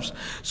themselves.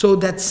 So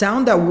that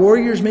sound that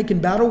warriors make in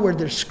battle where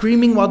they're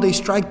screaming while they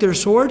strike their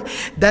sword,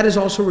 that is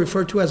also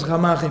referred to as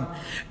ghamagim.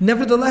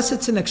 Nevertheless,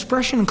 it's an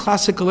expression in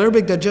classical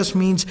Arabic that just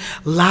means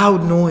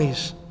loud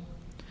noise.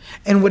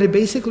 And what it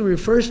basically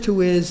refers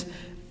to is,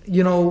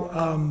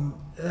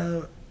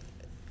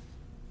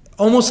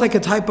 almost like a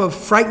type of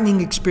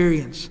frightening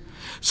experience.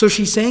 So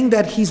she's saying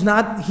that he's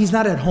not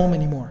at home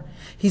anymore.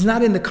 He's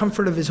not in the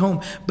comfort of his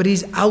home, but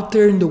he's out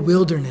there in the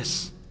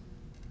wilderness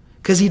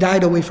because he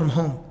died away from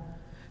home.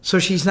 So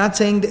she's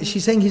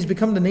saying he's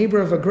become the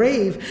neighbor of a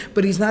grave,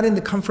 but he's not in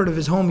the comfort of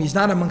his home. He's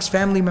not amongst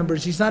family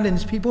members. He's not in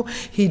his people.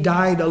 He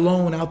died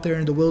alone out there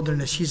in the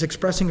wilderness. She's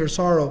expressing her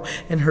sorrow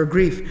and her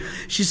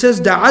grief. She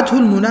says, دَعَتْهُ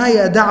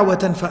الْمُنَايَا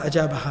دَعْوَةً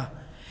فَأَجَابَهَا.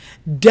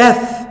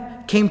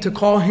 Death came to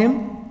call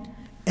him,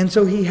 and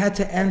so he had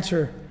to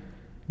answer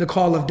the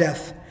call of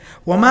death.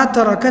 وَمَا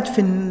تَرَكَتْ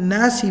فِي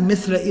النَّاسِ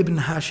مِثْلَ ibn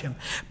Hashim.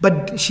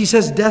 But she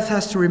says death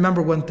has to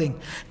remember one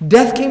thing.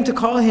 Death came to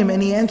call him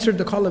and he answered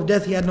the call of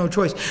death. He had no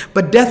choice.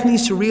 But death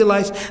needs to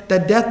realize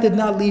that death did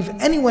not leave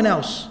anyone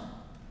else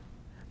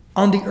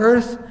on the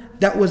earth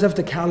that was of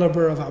the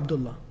caliber of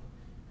Abdullah.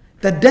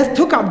 That death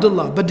took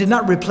Abdullah but did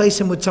not replace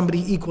him with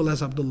somebody equal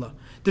as Abdullah.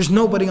 There's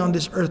nobody on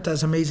this earth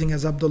as amazing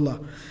as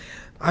Abdullah.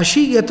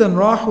 عَشِيَّةً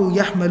رَاحُوا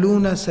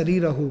يَحْمَلُونَ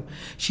سَرِيرَهُ.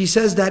 She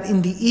says that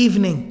in the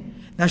evening,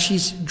 now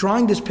she's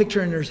drawing this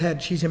picture in her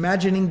head, she's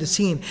imagining the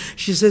scene.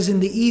 She says in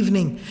the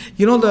evening,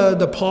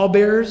 the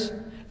pallbearers,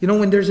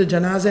 when there's a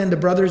janazah and the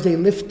brothers, they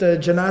lift the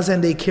janazah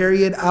and they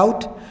carry it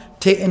out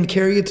and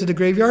carry it to the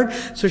graveyard.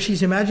 So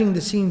she's imagining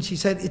the scene. She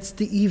said it's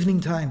the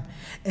evening time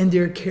and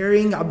they're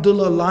carrying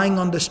Abdullah lying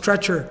on the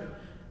stretcher.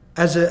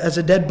 As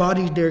a dead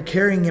body, they're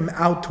carrying him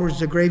out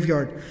towards the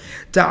graveyard.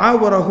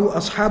 تَعَاوَرَهُ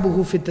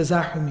أَصْحَابُهُ فِي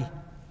التَّزَاحُمِ.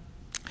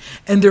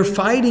 And they're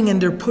fighting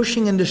and they're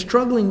pushing and they're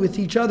struggling with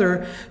each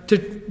other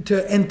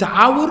and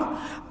ta'awur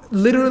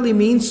literally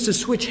means to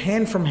switch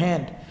hand from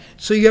hand.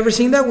 So you ever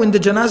seen that? When the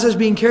janazah is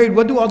being carried,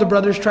 what do all the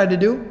brothers try to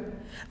do?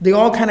 They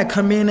all kind of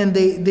come in and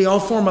they all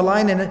form a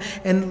line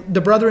and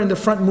the brother in the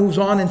front moves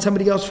on and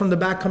somebody else from the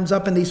back comes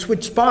up and they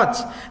switch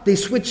spots. They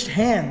switched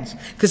hands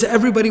because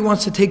everybody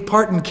wants to take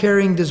part in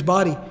carrying this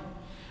body.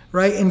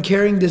 Right, and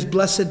carrying this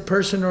blessed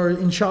person, or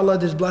inshallah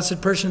this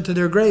blessed person, to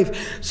their grave.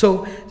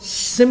 So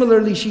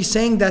similarly she's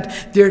saying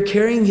that they're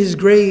carrying his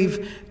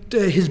grave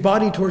his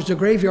body towards the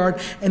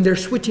graveyard, and they're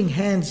switching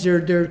hands,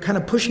 they're kind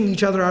of pushing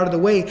each other out of the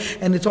way,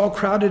 and it's all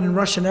crowded and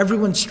rushed, and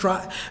everyone's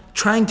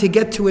trying to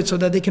get to it so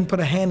that they can put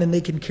a hand and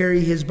they can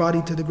carry his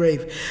body to the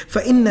grave.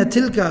 فَإِنَّ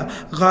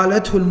تِلْكَ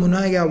غَالَتْهُ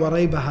الْمُنَايَا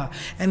وَرَيْبَهَا.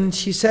 And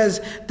she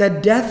says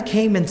that death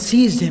came and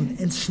seized him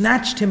and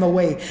snatched him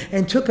away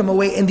and took him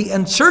away, and the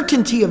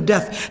uncertainty of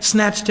death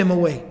snatched him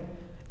away.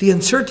 The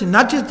uncertainty,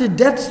 not just the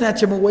death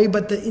snatched him away,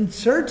 but the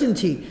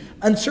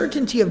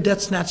uncertainty of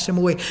death snatched him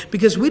away.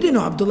 Because we didn't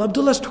know Abdullah.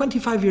 Abdullah's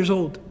 25 years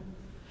old.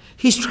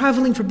 He's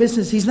traveling for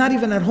business. He's not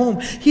even at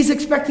home. He's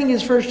expecting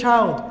his first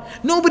child.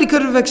 Nobody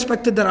could have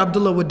expected that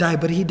Abdullah would die,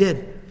 but he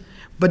did.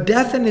 But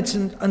death and its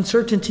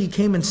uncertainty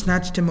came and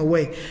snatched him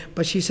away.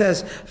 But she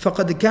says,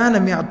 فَقَدْ كَانَ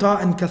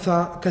مِعْطَاءً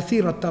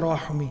كَثِيرَ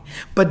التَّرَاحُمِ.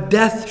 But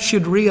death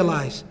should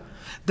realize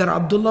that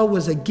Abdullah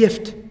was a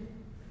gift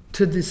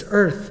to this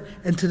earth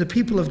and to the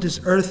people of this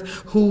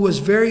earth, who was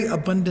very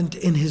abundant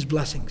in his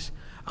blessings.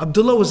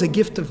 Abdullah was a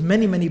gift of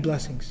many, many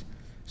blessings.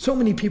 So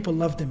many people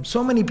loved him.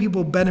 So many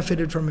people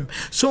benefited from him.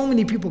 So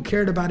many people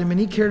cared about him, and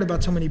he cared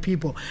about so many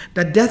people,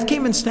 that death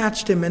came and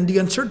snatched him, and the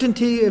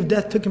uncertainty of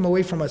death took him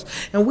away from us.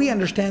 And we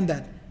understand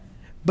that.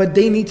 But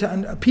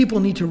people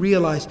need to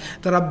realize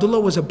that Abdullah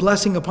was a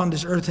blessing upon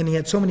this earth, and he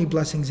had so many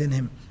blessings in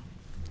him.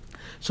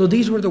 So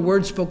these were the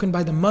words spoken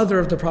by the mother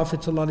of the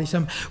Prophet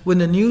ﷺ when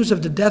the news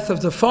of the death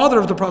of the father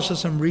of the Prophet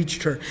ﷺ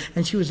reached her,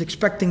 and she was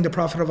expecting the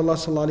Prophet of Allah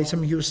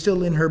ﷺ. He was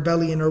still in her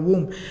belly, in her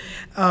womb.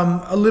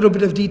 A little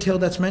bit of detail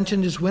that's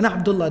mentioned is when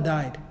Abdullah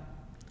died,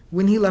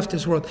 when he left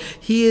this world.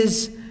 He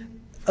is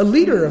a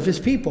leader of his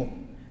people,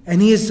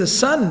 and he is the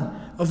son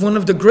of one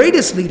of the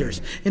greatest leaders.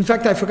 In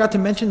fact, I forgot to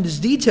mention this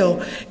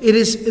detail. It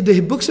is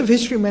the books of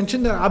history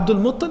mention that Abdul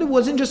Muttalib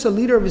wasn't just a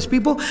leader of his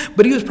people,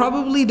 but he was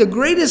probably the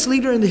greatest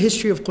leader in the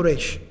history of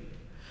Quraysh.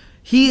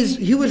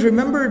 He was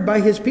remembered by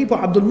his people.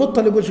 Abdul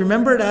Muttalib was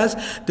remembered as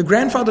the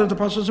grandfather of the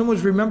Prophet ﷺ,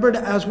 was remembered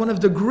as one of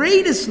the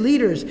greatest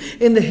leaders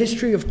in the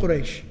history of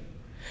Quraysh.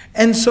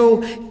 And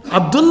so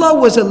Abdullah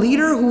was a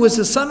leader who was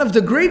the son of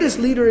the greatest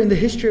leader in the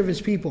history of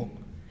his people.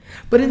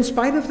 But in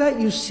spite of that,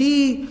 you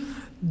see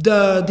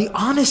the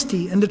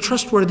honesty and the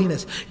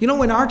trustworthiness. You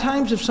know, in our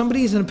times, if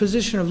somebody is in a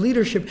position of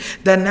leadership,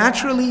 that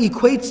naturally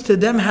equates to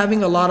them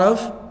having a lot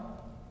of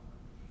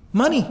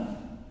money.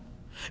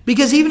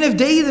 Because even if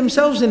they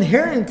themselves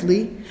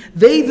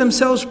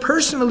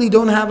personally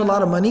don't have a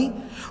lot of money,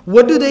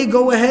 what do they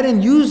go ahead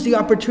and use the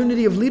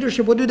opportunity of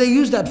leadership? What do they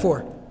use that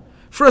for?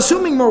 For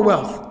assuming more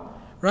wealth,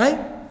 right?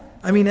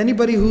 I mean,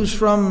 anybody who's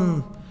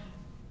from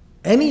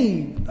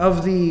any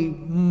of the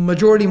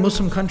majority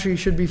Muslim countries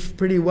should be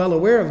pretty well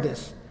aware of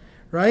this,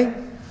 right?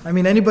 I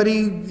mean,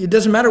 anybody, it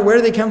doesn't matter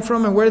where they come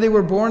from and where they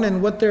were born and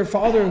who their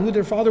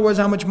father was,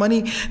 how much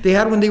money they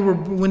had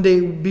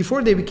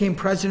before they became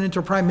president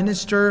or prime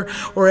minister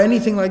or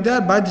anything like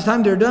that. By the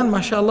time they're done,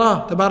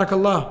 mashallah,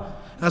 tabarakallah,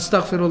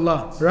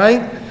 astaghfirullah,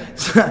 right?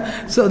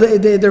 So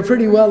they're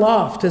pretty well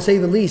off, to say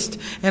the least.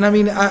 And I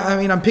mean,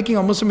 I'm picking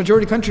on Muslim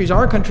majority countries.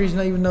 Our countries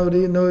not even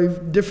no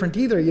different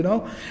either, you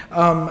know.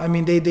 I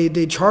mean,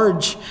 they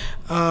charge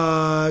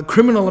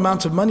criminal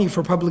amounts of money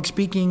for public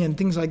speaking and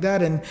things like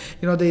that, and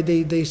you know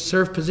they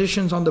serve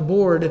positions on the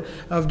board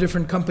of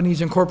different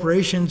companies and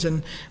corporations,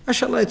 and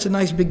mashallah, it's a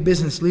nice big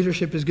business.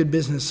 Leadership is good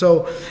business.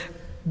 So,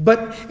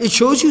 but it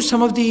shows you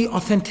some of the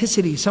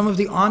authenticity, some of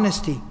the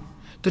honesty,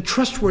 the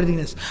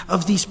trustworthiness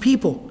of these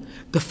people,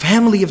 the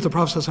family of the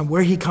Prophet ﷺ,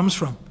 where he comes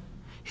from,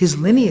 his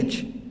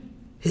lineage,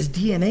 his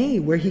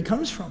DNA, where he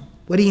comes from,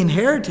 what he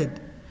inherited,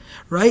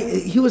 right?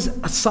 He was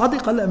a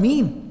Sadiq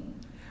al-Amin.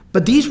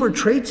 But these were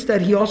traits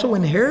that he also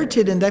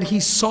inherited and that he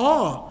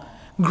saw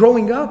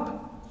growing up.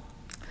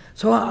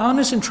 So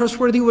honest and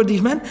trustworthy were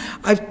these men.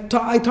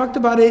 I talked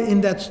about it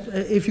in that,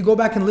 if you go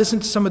back and listen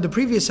to some of the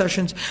previous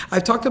sessions,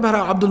 I've talked about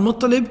how Abdul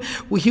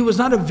Muttalib, he was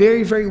not a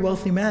very, very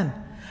wealthy man.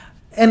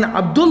 And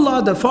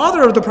Abdullah, the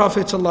father of the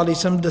Prophet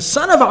ﷺ, the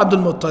son of Abdul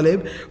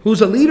Muttalib,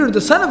 who's a leader, the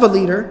son of a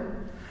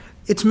leader,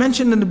 it's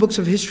mentioned in the books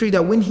of history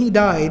that when he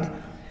died,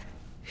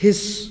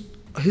 his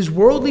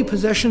worldly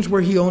possessions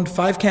were he owned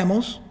 5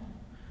 camels,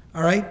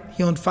 all right?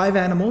 He owned 5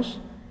 animals.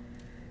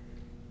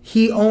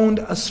 He owned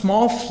a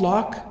small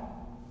flock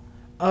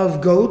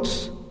of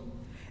goats,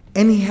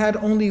 and he had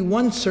only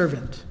 1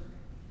 servant.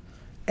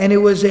 And it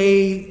was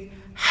a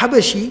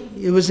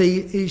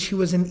Habashi, she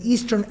was an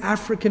Eastern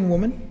African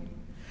woman.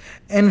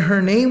 And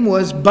her name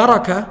was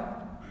Barakah.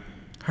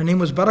 Her name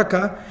was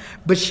Barakah,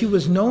 but she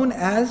was known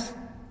as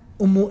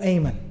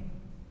Ayman.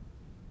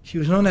 She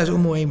was known as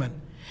Ayman.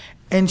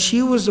 And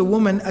she was a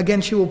woman, again,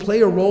 she will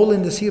play a role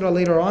in the seerah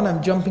later on.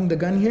 I'm jumping the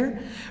gun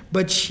here.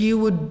 But she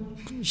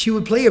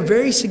would play a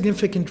very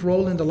significant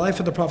role in the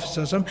life of the Prophet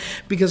ﷺ,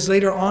 because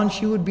later on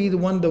she would be the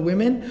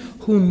women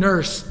who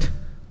nursed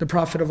the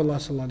Prophet of Allah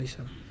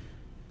ﷺ.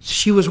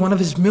 She was one of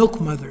his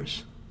milk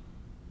mothers.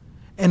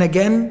 And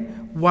again,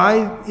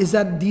 why is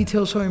that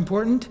detail so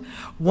important?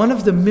 One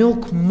of the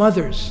milk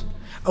mothers,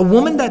 a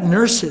woman that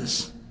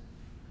nurses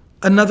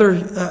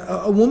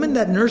a woman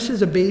that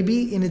nurses a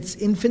baby in its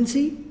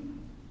infancy,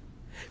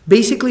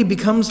 basically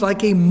becomes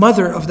like a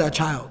mother of that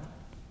child.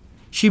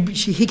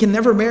 He can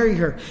never marry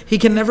her. He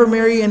can never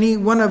marry any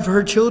one of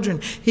her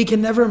children. He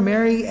can never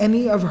marry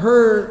any of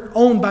her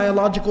own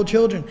biological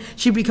children.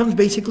 She becomes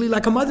basically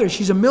like a mother.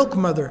 She's a milk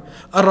mother,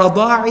 a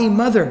rada'i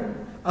mother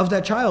of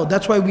that child.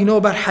 That's why we know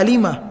about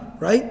Halima,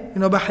 right? You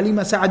know about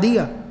Halima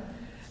Sa'adiyah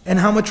and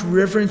how much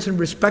reverence and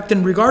respect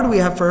and regard we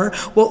have for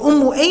her. Well,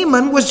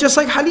 Ayman was just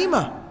like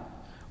Halima.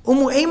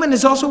 Ayman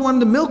is also one of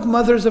the milk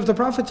mothers of the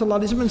Prophet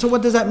ﷺ. So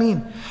what does that mean?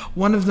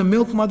 One of the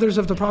milk mothers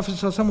of the Prophet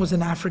ﷺ was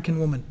an African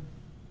woman.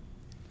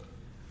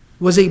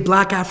 Was a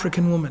black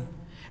African woman.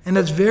 And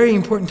that's very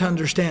important to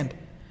understand.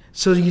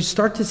 So you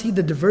start to see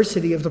the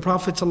diversity of the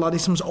Prophet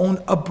ﷺ's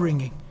own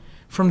upbringing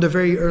from the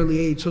very early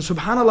age. So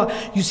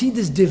subhanAllah, you see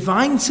this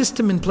divine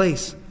system in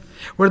place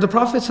where the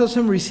Prophet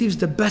ﷺ receives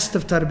the best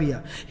of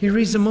tarbiyah. He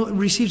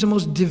receives the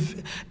most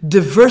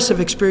diverse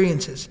of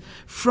experiences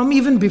from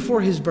even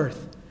before his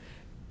birth.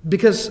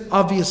 Because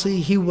obviously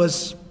he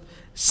was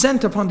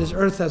sent upon this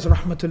earth as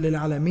rahmatul lil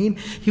alameen.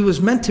 He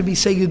was meant to be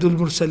Sayyidul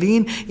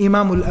Mursaleen,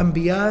 Imamul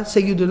Anbiya,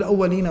 Sayyidul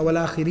Awwaleen wal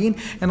Akhirin.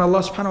 And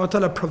Allah subhanahu wa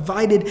ta'ala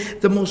provided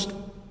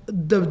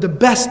the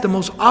best, the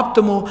most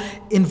optimal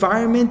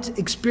environment,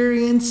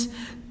 experience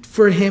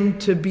for him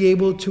to be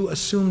able to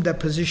assume that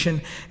position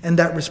and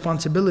that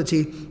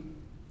responsibility.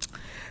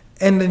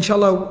 And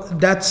inshallah,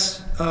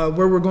 that's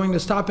where we're going to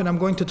stop, and I'm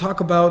going to talk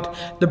about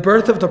the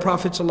birth of the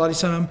Prophet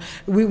ﷺ.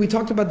 We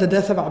talked about the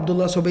death of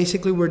Abdullah, so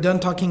basically we're done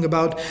talking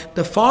about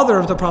the father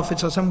of the Prophet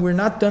ﷺ. We're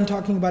not done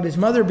talking about his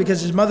mother,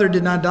 because his mother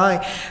did not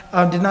die,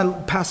 did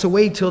not pass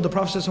away till the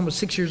Prophet ﷺ was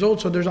 6 years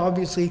old, so there's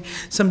obviously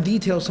some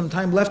details, some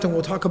time left, and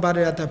we'll talk about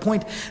it at that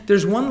point.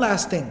 There's one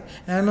last thing,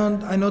 and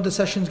I know the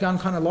session's gone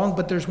kind of long,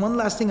 but there's one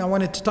last thing I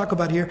wanted to talk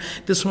about here.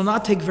 This will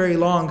not take very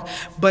long,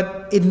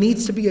 but it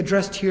needs to be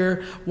addressed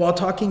here while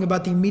talking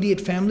about the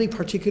immediate family,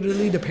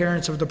 particularly the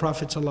parents of the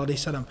Prophet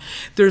ﷺ.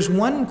 There's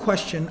one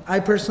question, I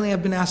personally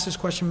have been asked this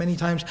question many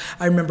times.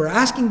 I remember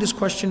asking this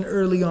question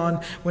early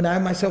on when I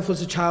myself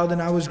was a child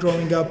and I was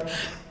growing up,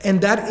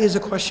 and that is a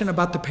question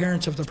about the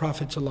parents of the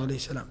Prophet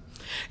ﷺ.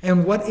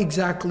 And what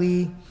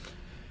exactly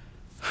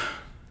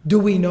do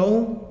we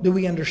know, do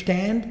we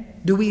understand,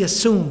 do we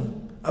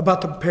assume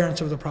about the parents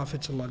of the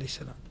Prophet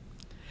ﷺ?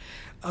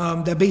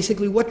 That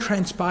basically what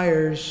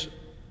transpires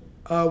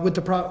with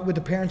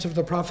the parents of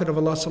the Prophet of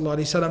Allah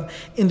ﷺ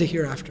in the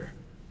hereafter.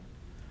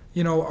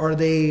 You know, are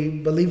they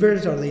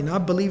believers? Are they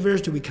not believers?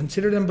 Do we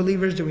consider them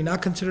believers? Do we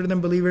not consider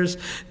them believers?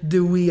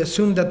 Do we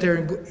assume that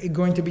they're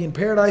going to be in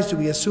paradise? Do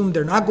we assume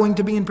they're not going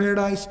to be in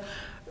paradise?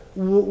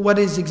 What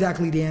is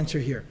exactly the answer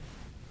here?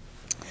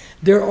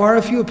 There are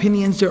a few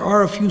opinions, there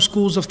are a few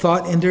schools of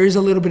thought, and there is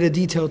a little bit of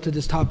detail to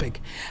this topic.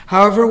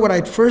 However, what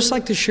I'd first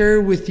like to share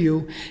with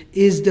you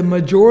is the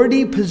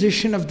majority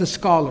position of the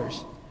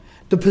scholars.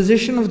 The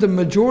position of the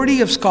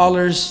majority of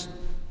scholars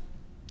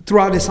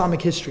throughout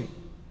Islamic history.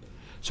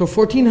 So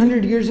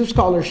 1400 years of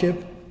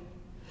scholarship,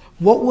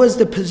 what was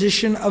the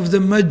position of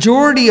the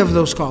majority of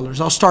those scholars?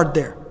 I'll start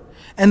there,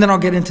 and then I'll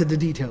get into the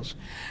details.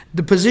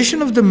 The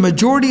position of the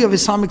majority of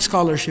Islamic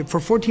scholarship for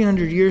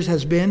 1400 years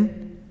has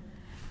been,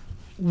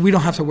 we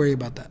don't have to worry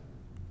about that.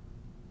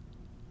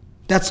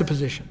 That's the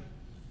position.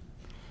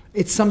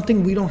 It's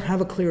something we don't have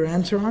a clear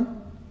answer on.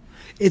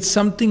 It's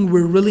something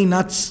we're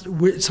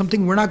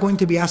not going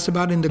to be asked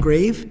about in the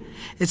grave.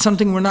 It's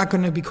something we're not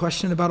going to be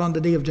questioned about on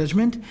the Day of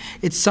Judgment.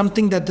 It's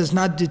something that does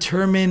not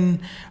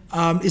determine,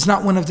 is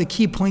not one of the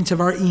key points of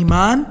our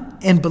iman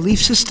and belief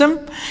system.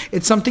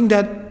 It's something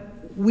that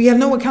we have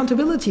no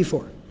accountability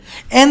for,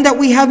 and that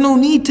we have no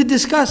need to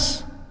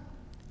discuss.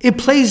 It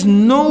plays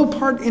no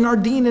part in our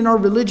deen, in our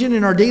religion,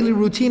 in our daily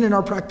routine, in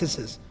our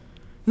practices.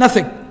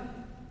 Nothing.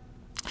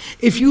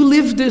 If you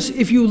leave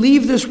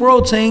this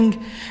world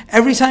saying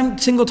every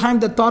single time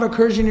that thought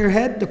occurs in your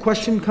head, the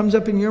question comes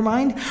up in your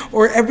mind,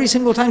 or every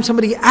single time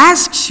somebody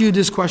asks you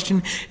this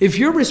question, if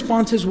your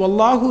response is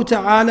Wallahu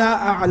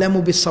ta'ala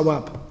a'lamu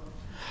bis-sawab,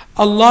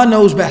 Allah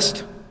knows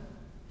best.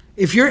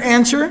 If your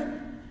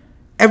answer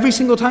every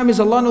single time is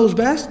Allah knows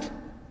best,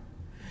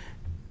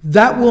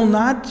 that will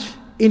not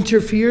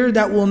interfere,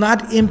 that will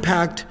not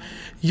impact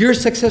your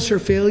success or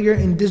failure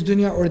in this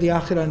dunya or the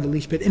akhirah in the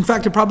least bit. In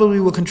fact, it probably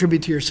will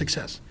contribute to your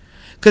success.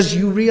 Because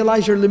you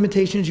realize your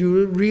limitations,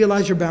 you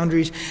realize your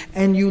boundaries,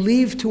 and you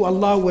leave to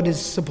Allah what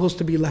is supposed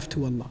to be left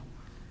to Allah.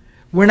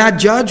 We're not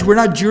judge, we're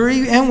not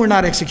jury, and we're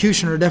not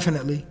executioner,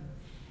 definitely.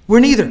 We're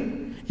neither.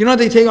 You know,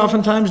 they take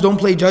oftentimes, don't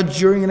play judge,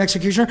 jury, and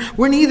executioner.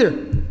 We're neither.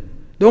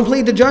 Don't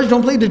play the judge,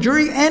 don't play the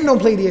jury, and don't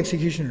play the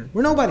executioner.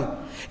 We're nobody.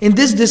 In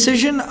this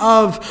decision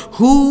of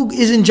who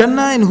is in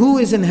Jannah and who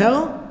is in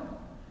hell,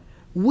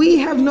 we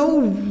have no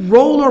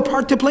role or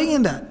part to play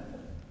in that.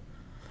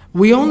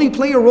 We only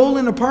play a role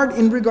and a part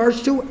in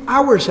regards to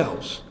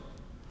ourselves.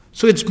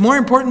 So it's more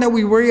important that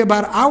we worry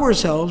about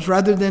ourselves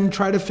rather than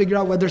try to figure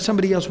out whether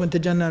somebody else went to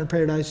Jannah or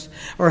paradise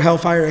or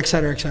hellfire,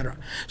 etc., etc.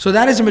 So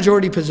that is a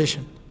majority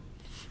position.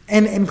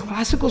 And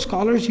classical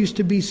scholars used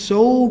to be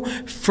so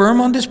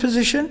firm on this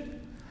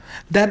position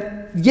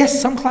that,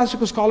 yes, some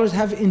classical scholars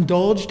have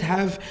indulged,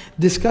 have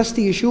discussed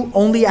the issue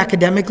only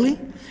academically,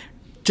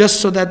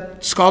 just so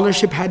that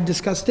scholarship had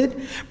discussed it.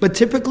 But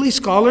typically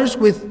scholars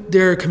with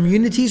their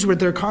communities, with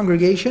their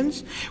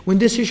congregations, when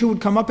this issue would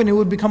come up and it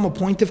would become a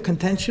point of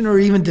contention or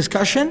even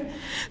discussion,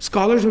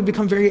 scholars would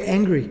become very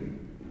angry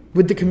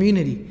with the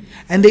community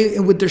and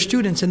with their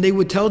students, and they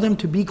would tell them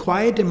to be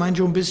quiet and mind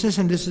your own business,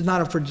 and this is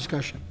not up for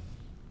discussion.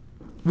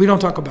 We don't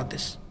talk about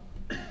this.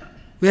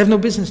 We have no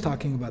business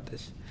talking about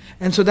this.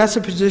 And so that's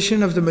the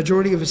position of the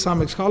majority of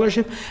Islamic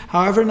scholarship.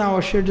 However, now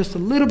I'll share just a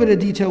little bit of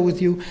detail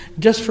with you,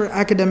 just for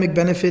academic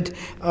benefit,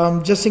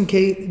 just in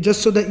case,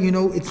 just so that you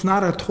know it's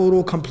not a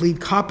total,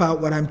 complete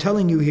cop-out what I'm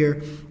telling you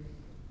here.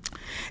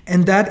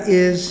 And that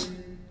is,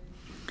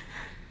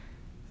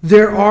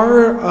 there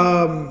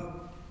are,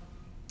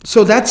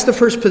 so that's the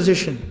first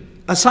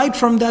position. Aside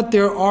from that,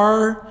 there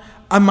are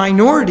a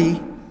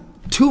minority,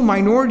 two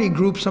minority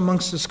groups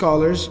amongst the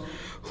scholars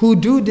who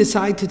do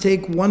decide to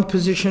take one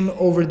position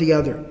over the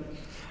other.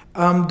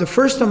 The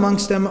first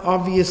amongst them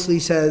obviously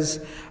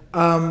says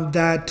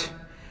that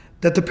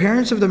the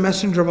parents of the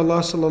Messenger of Allah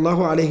sallallahu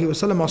alayhi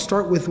wasallam, I'll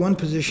start with one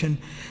position,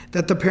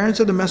 that the parents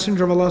of the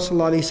Messenger of Allah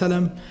sallallahu alayhi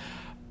wasallam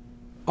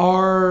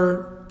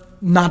are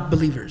not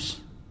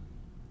believers,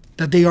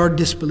 that they are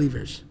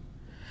disbelievers.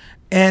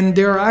 And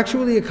there are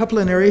actually a couple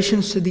of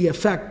narrations to the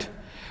effect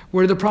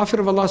where the Prophet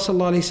of Allah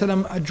sallallahu alayhi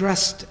wasallam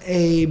addressed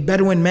a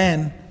Bedouin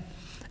man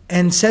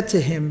and said to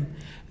him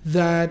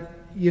that,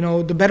 you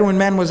know, the Bedouin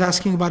man was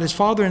asking about his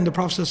father, and the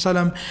Prophet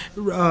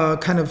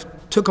ﷺ kind of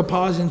took a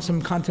pause in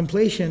some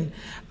contemplation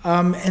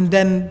and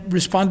then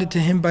responded to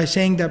him by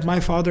saying that my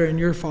father and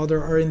your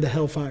father are in the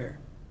hellfire.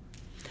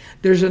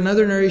 There's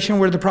another narration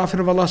where the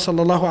Prophet of Allah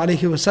sallallahu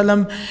alayhi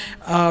wasallam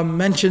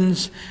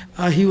mentions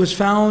he was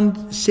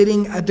found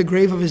sitting at the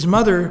grave of his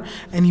mother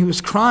and he was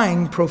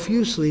crying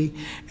profusely,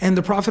 and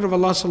the Prophet of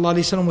Allah sallallahu alayhi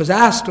wasallam was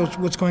asked,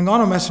 what's going on,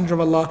 O Messenger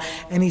of Allah?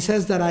 And he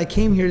says that I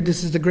came here,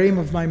 this is the grave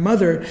of my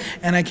mother,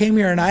 and I came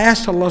here and I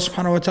asked Allah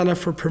subhanahu wa ta'ala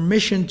for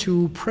permission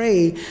to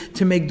pray,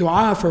 to make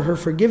dua for her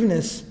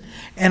forgiveness.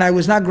 And I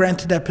was not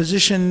granted that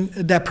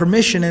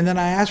permission, and then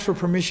I asked for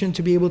permission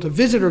to be able to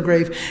visit her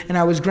grave, and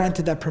I was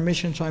granted that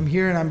permission. So I'm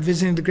here and I'm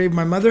visiting the grave of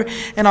my mother,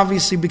 and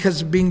obviously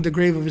because of being the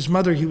grave of his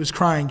mother, he was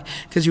crying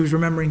because he was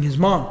remembering his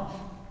mom.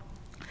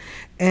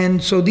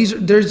 And so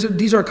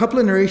these are a couple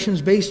of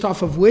narrations based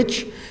off of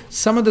which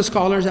some of the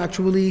scholars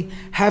actually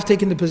have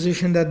taken the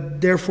position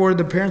that therefore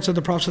the parents of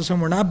the Prophet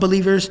ﷺ were not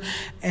believers.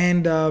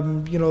 And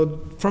you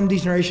know, from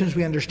these narrations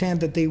we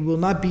understand that they will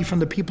not be from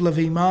the people of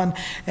Iman,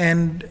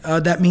 and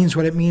that means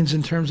what it means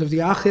in terms of the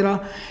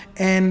Akhirah.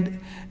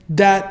 And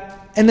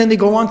then they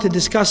go on to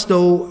discuss,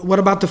 though, what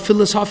about the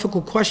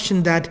philosophical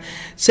question that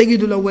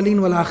Sayyidul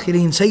Awwaleen wal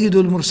Akhirin,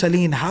 Sayyidul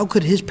Mursaleen, how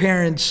could his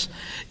parents,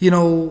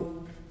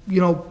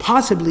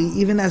 possibly,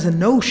 even as a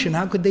notion,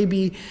 how could they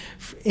be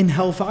in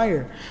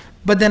hellfire?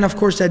 But then, of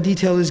course, that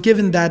detail is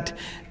given that,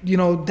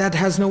 that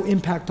has no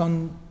impact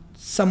on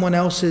someone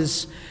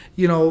else's,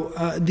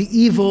 the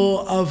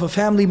evil of a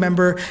family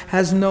member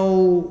has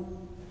no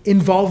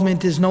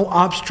involvement, is no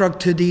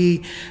obstruct to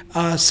the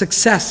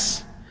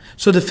success.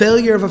 So the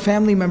failure of a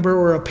family member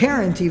or a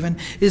parent even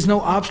is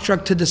no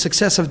obstruct to the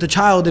success of the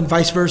child, and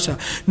vice versa.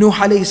 Nuh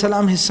alayhi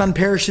salam, his son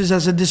perishes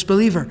as a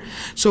disbeliever.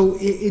 So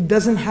it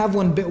doesn't have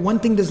one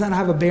thing does not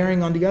have a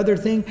bearing on the other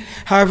thing.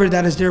 However,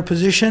 that is their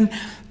position.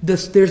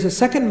 There's a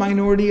second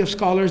minority of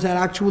scholars that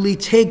actually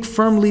take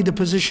firmly the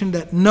position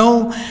that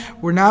no,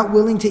 we're not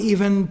willing to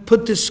even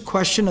put this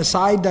question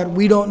aside, that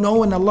we don't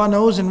know and Allah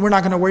knows and we're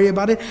not going to worry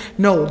about it.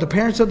 No, the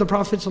parents of the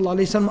Prophet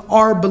ﷺ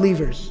are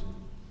believers.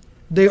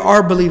 They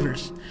are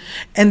believers.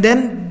 And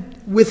then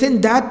within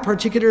that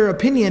particular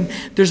opinion,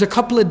 there's a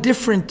couple of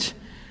different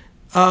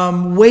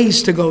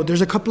ways to go.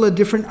 There's a couple of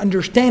different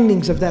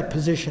understandings of that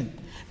position,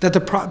 that the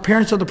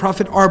parents of the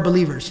Prophet are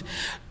believers.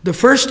 The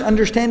first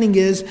understanding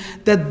is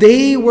that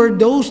they were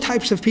those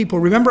types of people.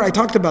 Remember, I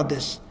talked about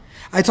this.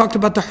 I talked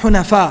about the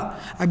Hunafa.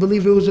 I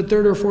believe it was the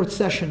third or fourth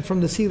session from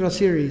the Seerah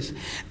series.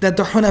 That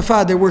the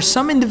Hunafa, there were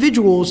some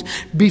individuals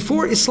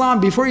before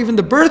Islam, before even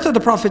the birth of the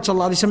Prophet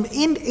ﷺ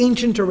in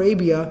ancient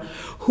Arabia,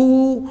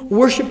 who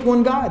worshipped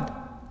one God.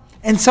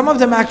 And some of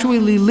them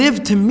actually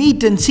lived to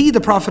meet and see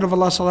the Prophet of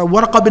Allah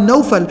Warqa bin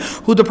Nawfal,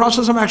 who the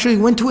Prophet actually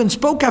went to and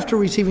spoke after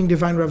receiving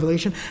divine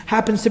revelation,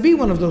 happens to be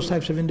one of those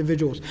types of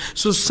individuals.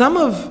 So some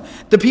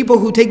of the people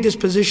who take this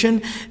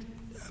position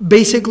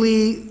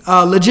basically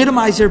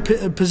legitimize their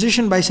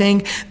position by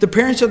saying the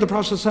parents of the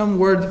Prophet ﷺ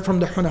were from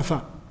the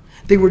Hunafa.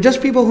 They were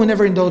just people who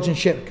never indulged in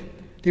shirk.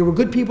 They were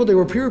good people, they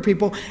were pure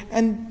people,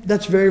 and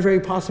that's very, very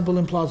possible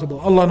and plausible.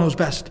 Allah knows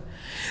best.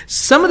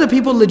 Some of the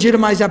people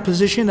legitimize that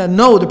position, and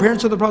no, the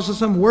parents of the Prophet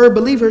ﷺ were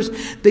believers.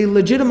 They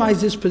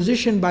legitimize this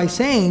position by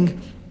saying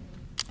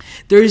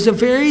there is a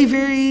very,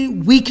 very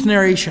weak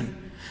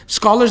narration.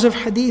 Scholars of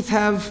hadith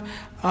have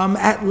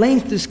at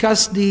length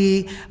discussed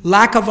the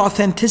lack of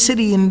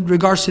authenticity in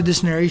regards to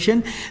this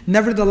narration.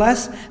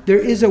 Nevertheless, there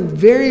is a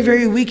very,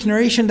 very weak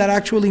narration that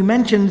actually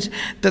mentions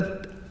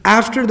that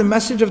after the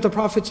message of the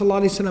Prophet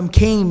ﷺ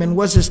came and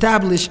was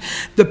established,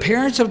 the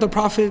parents of the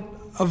Prophet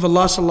of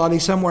Allah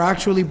ﷺ were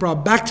actually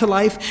brought back to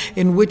life,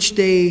 in which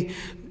they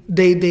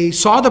they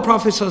saw the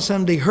Prophet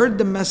ﷺ, they heard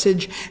the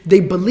message,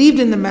 they believed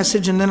in the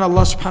message, and then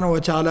Allah subhanahu wa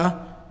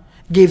ta'ala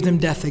gave them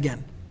death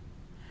again.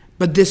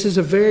 But this is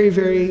a very,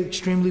 very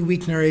extremely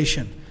weak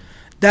narration.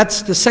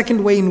 That's the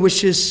second way in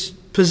which this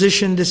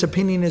position, this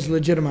opinion is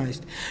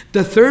legitimized.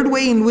 The third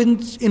way in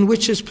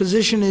which this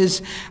position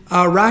is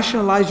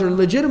rationalized or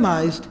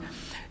legitimized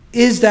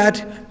is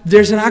that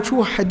there's an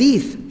actual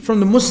hadith from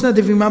the Musnad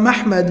of Imam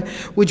Ahmad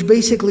which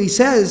basically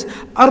says,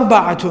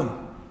 Arba'atun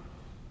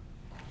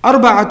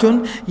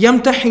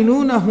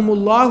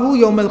yamtahinunahumullahu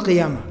yawm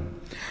al-qiyamah.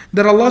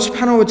 That Allah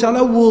subhanahu wa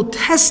ta'ala will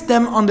test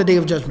them on the Day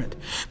of Judgment.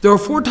 There are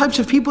 4 types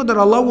of people that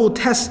Allah will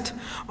test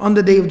on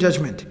the Day of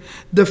Judgment.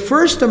 The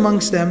first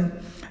amongst them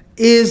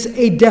is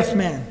a deaf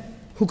man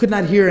who could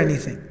not hear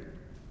anything.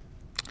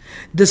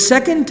 The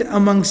second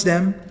amongst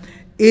them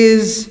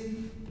is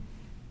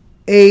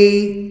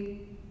a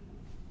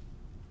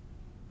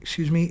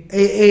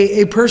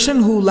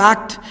person who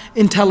lacked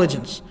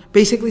intelligence.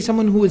 Basically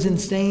someone who was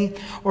insane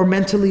or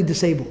mentally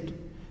disabled.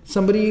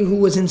 Somebody who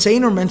was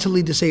insane or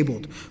mentally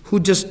disabled, who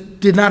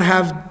just did not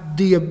have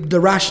the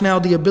rationale,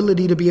 the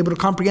ability to be able to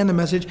comprehend the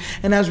message.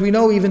 And as we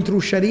know, even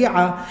through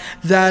Sharia,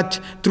 that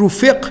through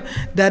fiqh,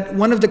 that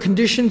one of the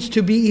conditions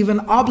to be even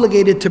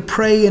obligated to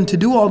pray and to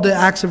do all the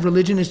acts of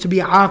religion is to be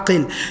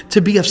aqil, to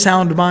be of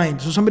sound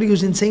mind. So somebody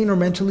who's insane or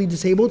mentally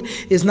disabled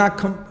is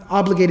not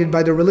obligated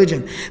by the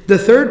religion. The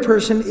third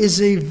person is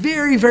a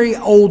very, very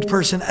old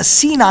person, a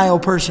senile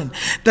person,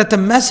 that the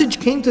message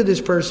came to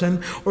this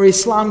person, or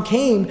Islam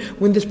came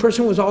when this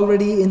person was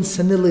already in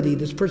senility.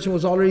 This person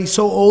was already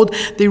so old,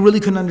 they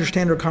really couldn't understand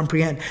or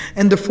comprehend.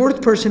 And the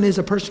fourth person is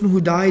a person who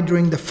died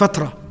during the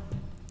fatra.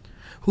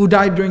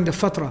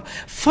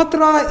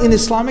 Fatra in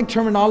Islamic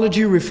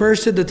terminology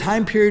refers to the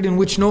time period in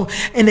which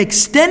an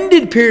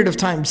extended period of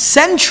time,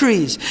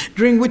 centuries,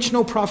 during which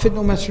no prophet,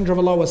 no messenger of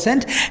Allah was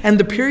sent, and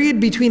the period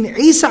between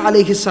Isa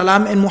alayhi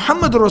salam and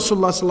Muhammad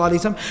Rasulullah sallallahu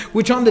alayhi wasallam,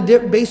 which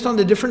based on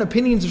the different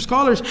opinions of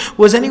scholars,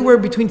 was anywhere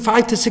between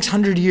 500 to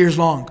 600 years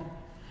long.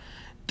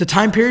 The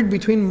time period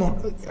between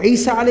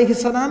Isa alayhi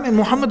salam and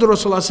Muhammad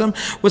Rasulullah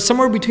was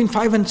somewhere between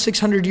 500 and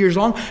 600 years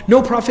long.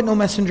 No prophet, no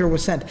messenger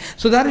was sent.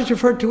 So that is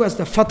referred to as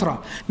the fatra.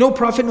 No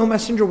prophet, no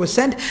messenger was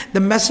sent. The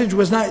message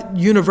was not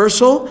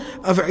universal,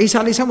 of Isa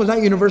alayhi salam was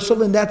not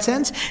universal in that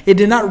sense. It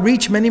did not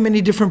reach many,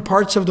 many different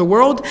parts of the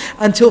world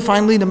until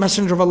finally the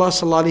messenger of Allah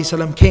sallallahu alayhi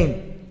wasallam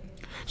came.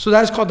 So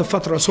that is called the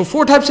fatra. So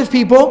 4 types of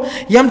people.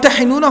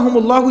 يَمْتَحِنُونَهُمُ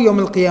اللَّهُ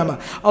يَوْمَ الْقِيَامَةِ.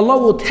 Allah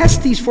will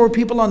test these 4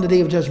 people on the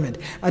Day of Judgment.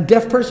 A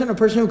deaf person, a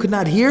person who could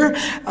not hear,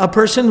 a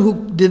person who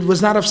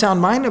was not of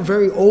sound mind, a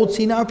very old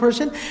senile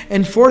person,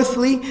 and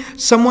fourthly,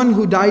 someone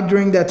who died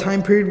during that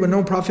time period when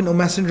no prophet, no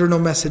messenger, no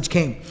message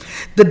came.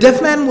 The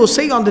deaf man will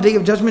say on the Day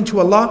of Judgment to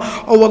Allah,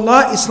 "Oh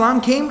Allah,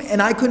 Islam came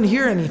and I couldn't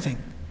hear anything.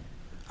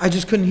 I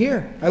just couldn't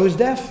hear. I was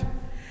deaf."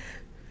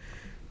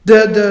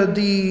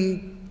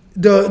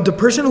 The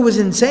person who was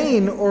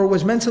insane or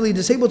was mentally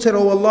disabled said,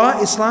 "Oh Allah,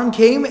 Islam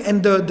came,"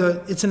 and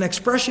it's an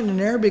expression in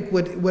Arabic,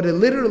 what it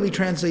literally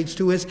translates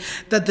to is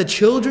that the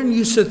children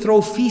used to throw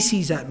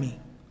feces at me,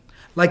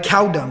 like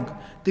cow dung.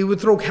 They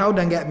would throw cow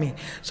dung at me.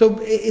 So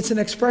it's an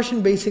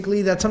expression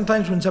basically that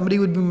sometimes when somebody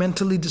would be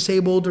mentally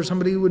disabled or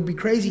somebody would be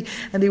crazy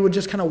and they would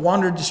just kind of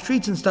wander the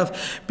streets and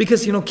stuff,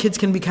 because kids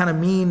can be kind of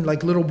mean,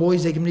 like little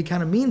boys, they can be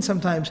kind of mean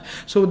sometimes.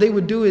 So what they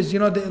would do is,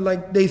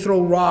 they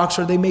throw rocks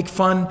or they make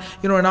fun.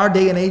 In our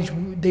day and age,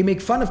 they make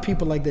fun of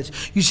people like this.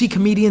 You see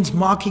comedians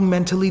mocking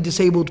mentally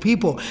disabled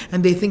people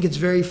and they think it's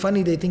very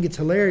funny, they think it's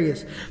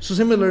hilarious. So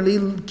similarly,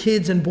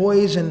 kids and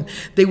boys, and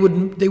they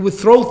would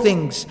throw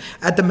things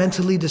at the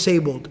mentally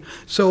disabled.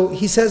 So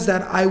he says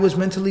that I was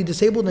mentally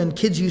disabled and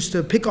kids used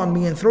to pick on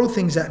me and throw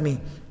things at me.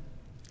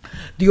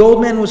 The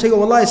old man will say,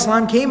 "Oh Allah,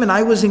 Islam came and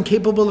I was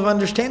incapable of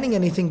understanding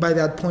anything by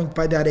that point,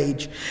 by that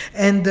age."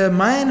 And the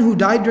man who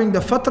died during the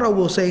fatra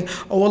will say,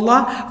 "Oh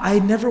Allah, I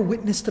never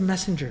witnessed the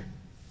messenger.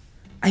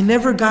 I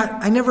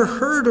never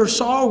heard or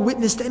saw or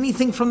witnessed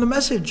anything from the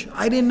message.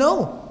 I didn't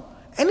know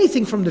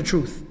anything from the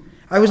truth.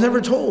 I was never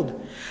told."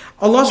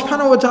 Allah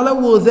subhanahu wa ta'ala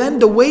will then,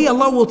 the way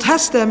Allah will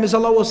test them is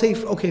Allah will say,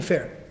 "Okay,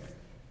 fair.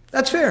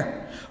 That's fair.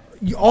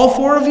 All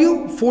 4 of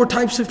you, 4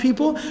 types of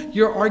people,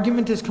 your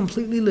argument is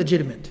completely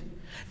legitimate.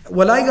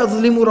 وَلَا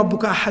يَظْلِمُ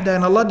رَبُّكَ أَحَدًا."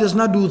 And Allah does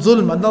not do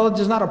dhulm, and Allah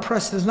does not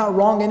oppress, does not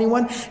wrong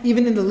anyone,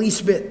 even in the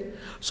least bit.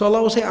 So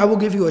Allah will say, "I will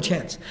give you a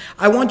chance.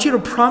 I want you to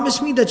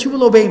promise me that you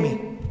will obey me."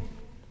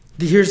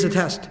 Here's the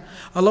test.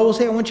 Allah will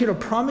say, "I want you to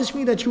promise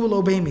me that you will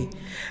obey me."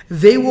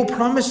 They will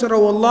promise that,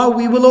 "Oh Allah,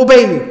 we will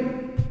obey you.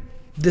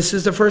 This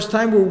is the first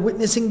time we're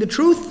witnessing the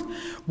truth.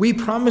 We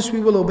promise we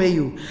will obey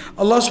you."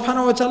 Allah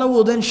subhanahu wa ta'ala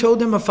will then show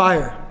them a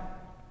fire.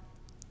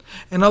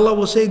 And Allah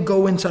will say,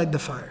 "Go inside the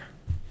fire.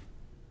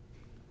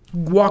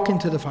 Walk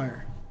into the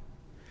fire."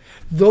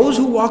 Those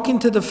who walk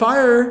into the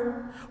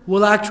fire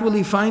will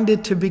actually find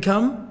it to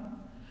become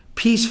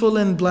peaceful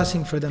and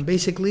blessing for them.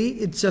 Basically,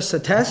 it's just a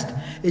test.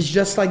 It's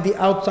just like the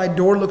outside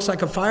door looks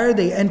like a fire.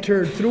 They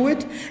enter through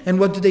it. And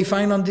what do they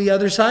find on the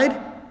other side?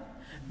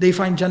 They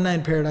find Jannah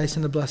and paradise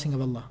and the blessing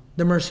of Allah,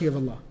 the mercy of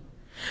Allah.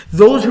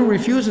 Those who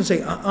refuse and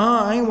say,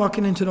 I ain't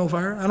walking into no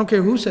fire, I don't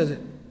care who says it,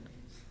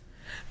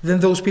 then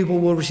those people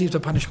will receive the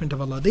punishment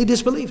of Allah. They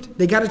disbelieved.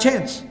 They got a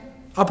chance,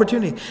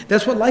 opportunity.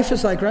 That's what life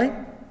is like, right?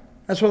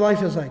 That's what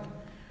life is like.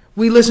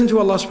 We listen to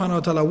Allah subhanahu wa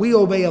ta'ala. We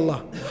obey Allah.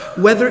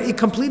 Whether it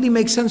completely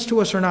makes sense to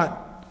us or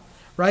not.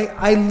 Right?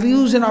 I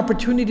lose an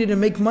opportunity to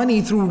make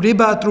money through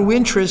riba, through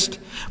interest.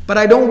 But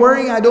I don't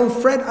worry, I don't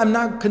fret, I'm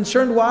not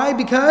concerned. Why?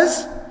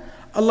 Because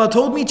Allah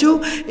told me to.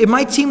 It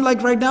might seem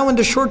like right now in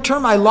the short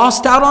term I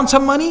lost out on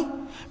some money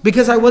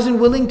because I wasn't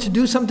willing to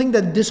do something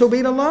that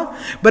disobeyed Allah.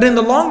 But in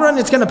the long run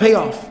it's going to pay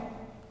off.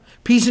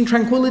 Peace and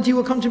tranquility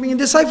will come to me in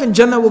this life, and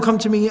Jannah will come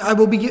to me. I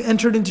will be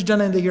entered into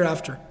Jannah in the year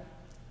after.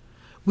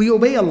 We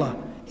obey Allah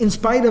in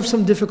spite of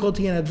some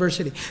difficulty and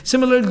adversity.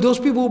 Similarly, those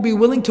people will be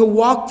willing to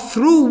walk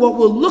through what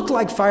will look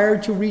like fire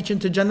to reach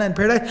into Jannah and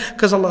paradise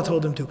because Allah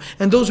told them to.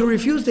 And those who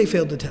refuse, they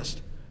failed the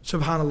test.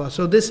 Subhanallah.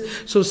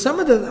 So some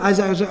of the,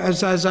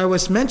 as I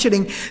was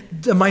mentioning,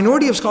 the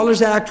minority of scholars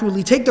that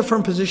actually take the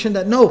firm position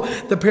that no,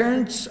 the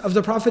parents of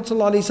the Prophet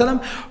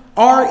ﷺ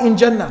are in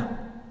Jannah.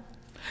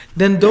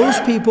 Then those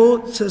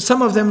people,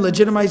 some of them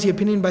legitimize the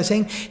opinion by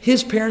saying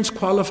his parents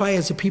qualify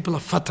as the people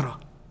of Fatra.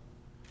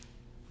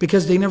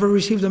 Because they never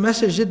received the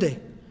message, did they?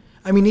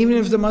 I mean, even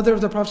if the mother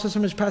of the Prophet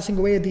ﷺ is passing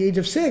away at the age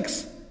of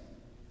 6,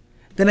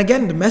 then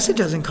again, the message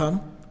hasn't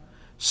come.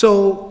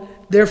 So,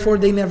 therefore,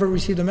 they never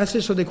received the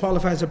message, so they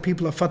qualify as a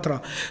people of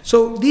Fatra.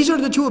 So, these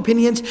are the two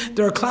opinions.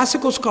 There are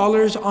classical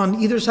scholars on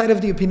either side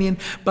of the opinion.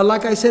 But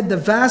like I said, the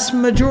vast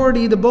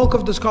majority, the bulk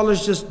of the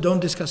scholars just don't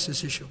discuss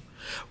this issue.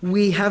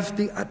 We have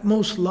the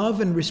utmost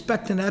love and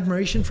respect and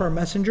admiration for our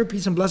messenger,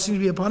 peace and blessings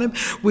be upon him.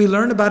 We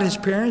learn about his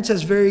parents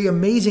as very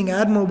amazing,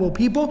 admirable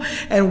people,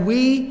 and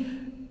we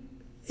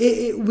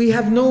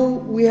have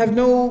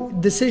no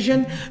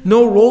decision,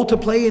 no role to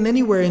play in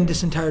anywhere in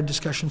this entire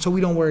discussion, so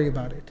we don't worry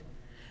about it.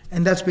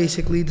 And that's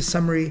basically the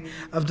summary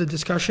of the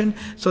discussion.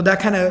 So that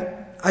kind of,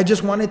 I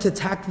just wanted to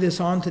tack this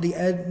on to the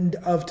end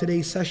of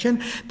today's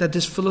session, that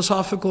this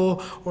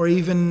philosophical or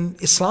even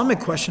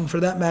Islamic question for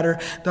that matter,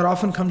 that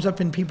often comes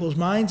up in people's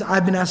minds.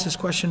 I've been asked this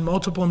question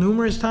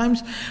numerous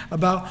times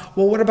about,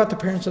 well, what about the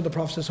parents of the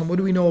Prophet? What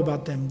do we know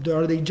about them?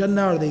 Are they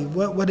Jannah? Are they,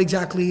 what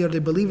exactly? Are they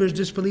believers,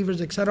 disbelievers,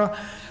 etc.?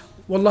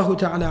 Wallahu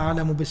ta'ala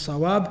a'lamu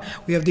bis-sawab.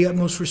 We have the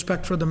utmost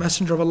respect for the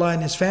Messenger of Allah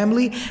and his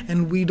family,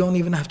 and we don't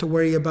even have to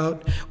worry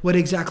about what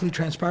exactly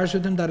transpires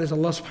with them. That is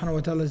Allah subhanahu wa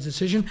ta'ala's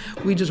decision.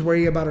 We just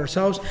worry about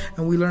ourselves,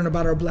 and we learn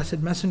about our blessed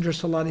Messenger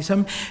sallallahu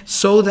alayhi wasallam,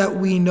 so that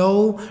we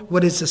know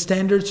what is the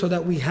standard, so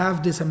that we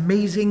have this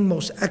amazing,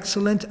 most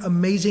excellent,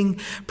 amazing,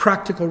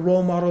 practical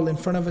role model in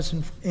front of us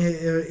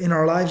in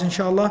our lives,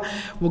 inshallah.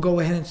 We'll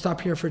go ahead and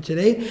stop here for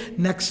today.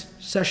 Next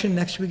session,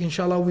 next week,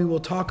 inshallah, we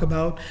will talk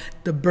about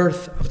the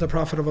birth of the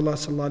Prophet of Allah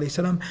sallallahu alaihi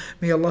wasallam.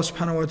 May Allah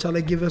subhanahu wa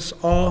ta'ala give us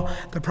all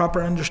the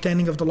proper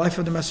understanding of the life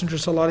of the Messenger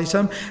sallallahu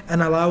alaihi wasallam,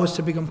 and allow us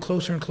to become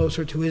closer and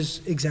closer to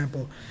his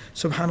example.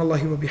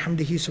 Subhanallahi wa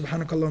bihamdihi,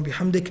 subhanakallah wa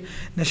bihamdik,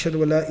 nashhadu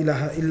wa la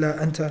ilaha illa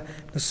anta,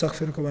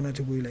 nastaghfiruka wa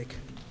natubu ilayk.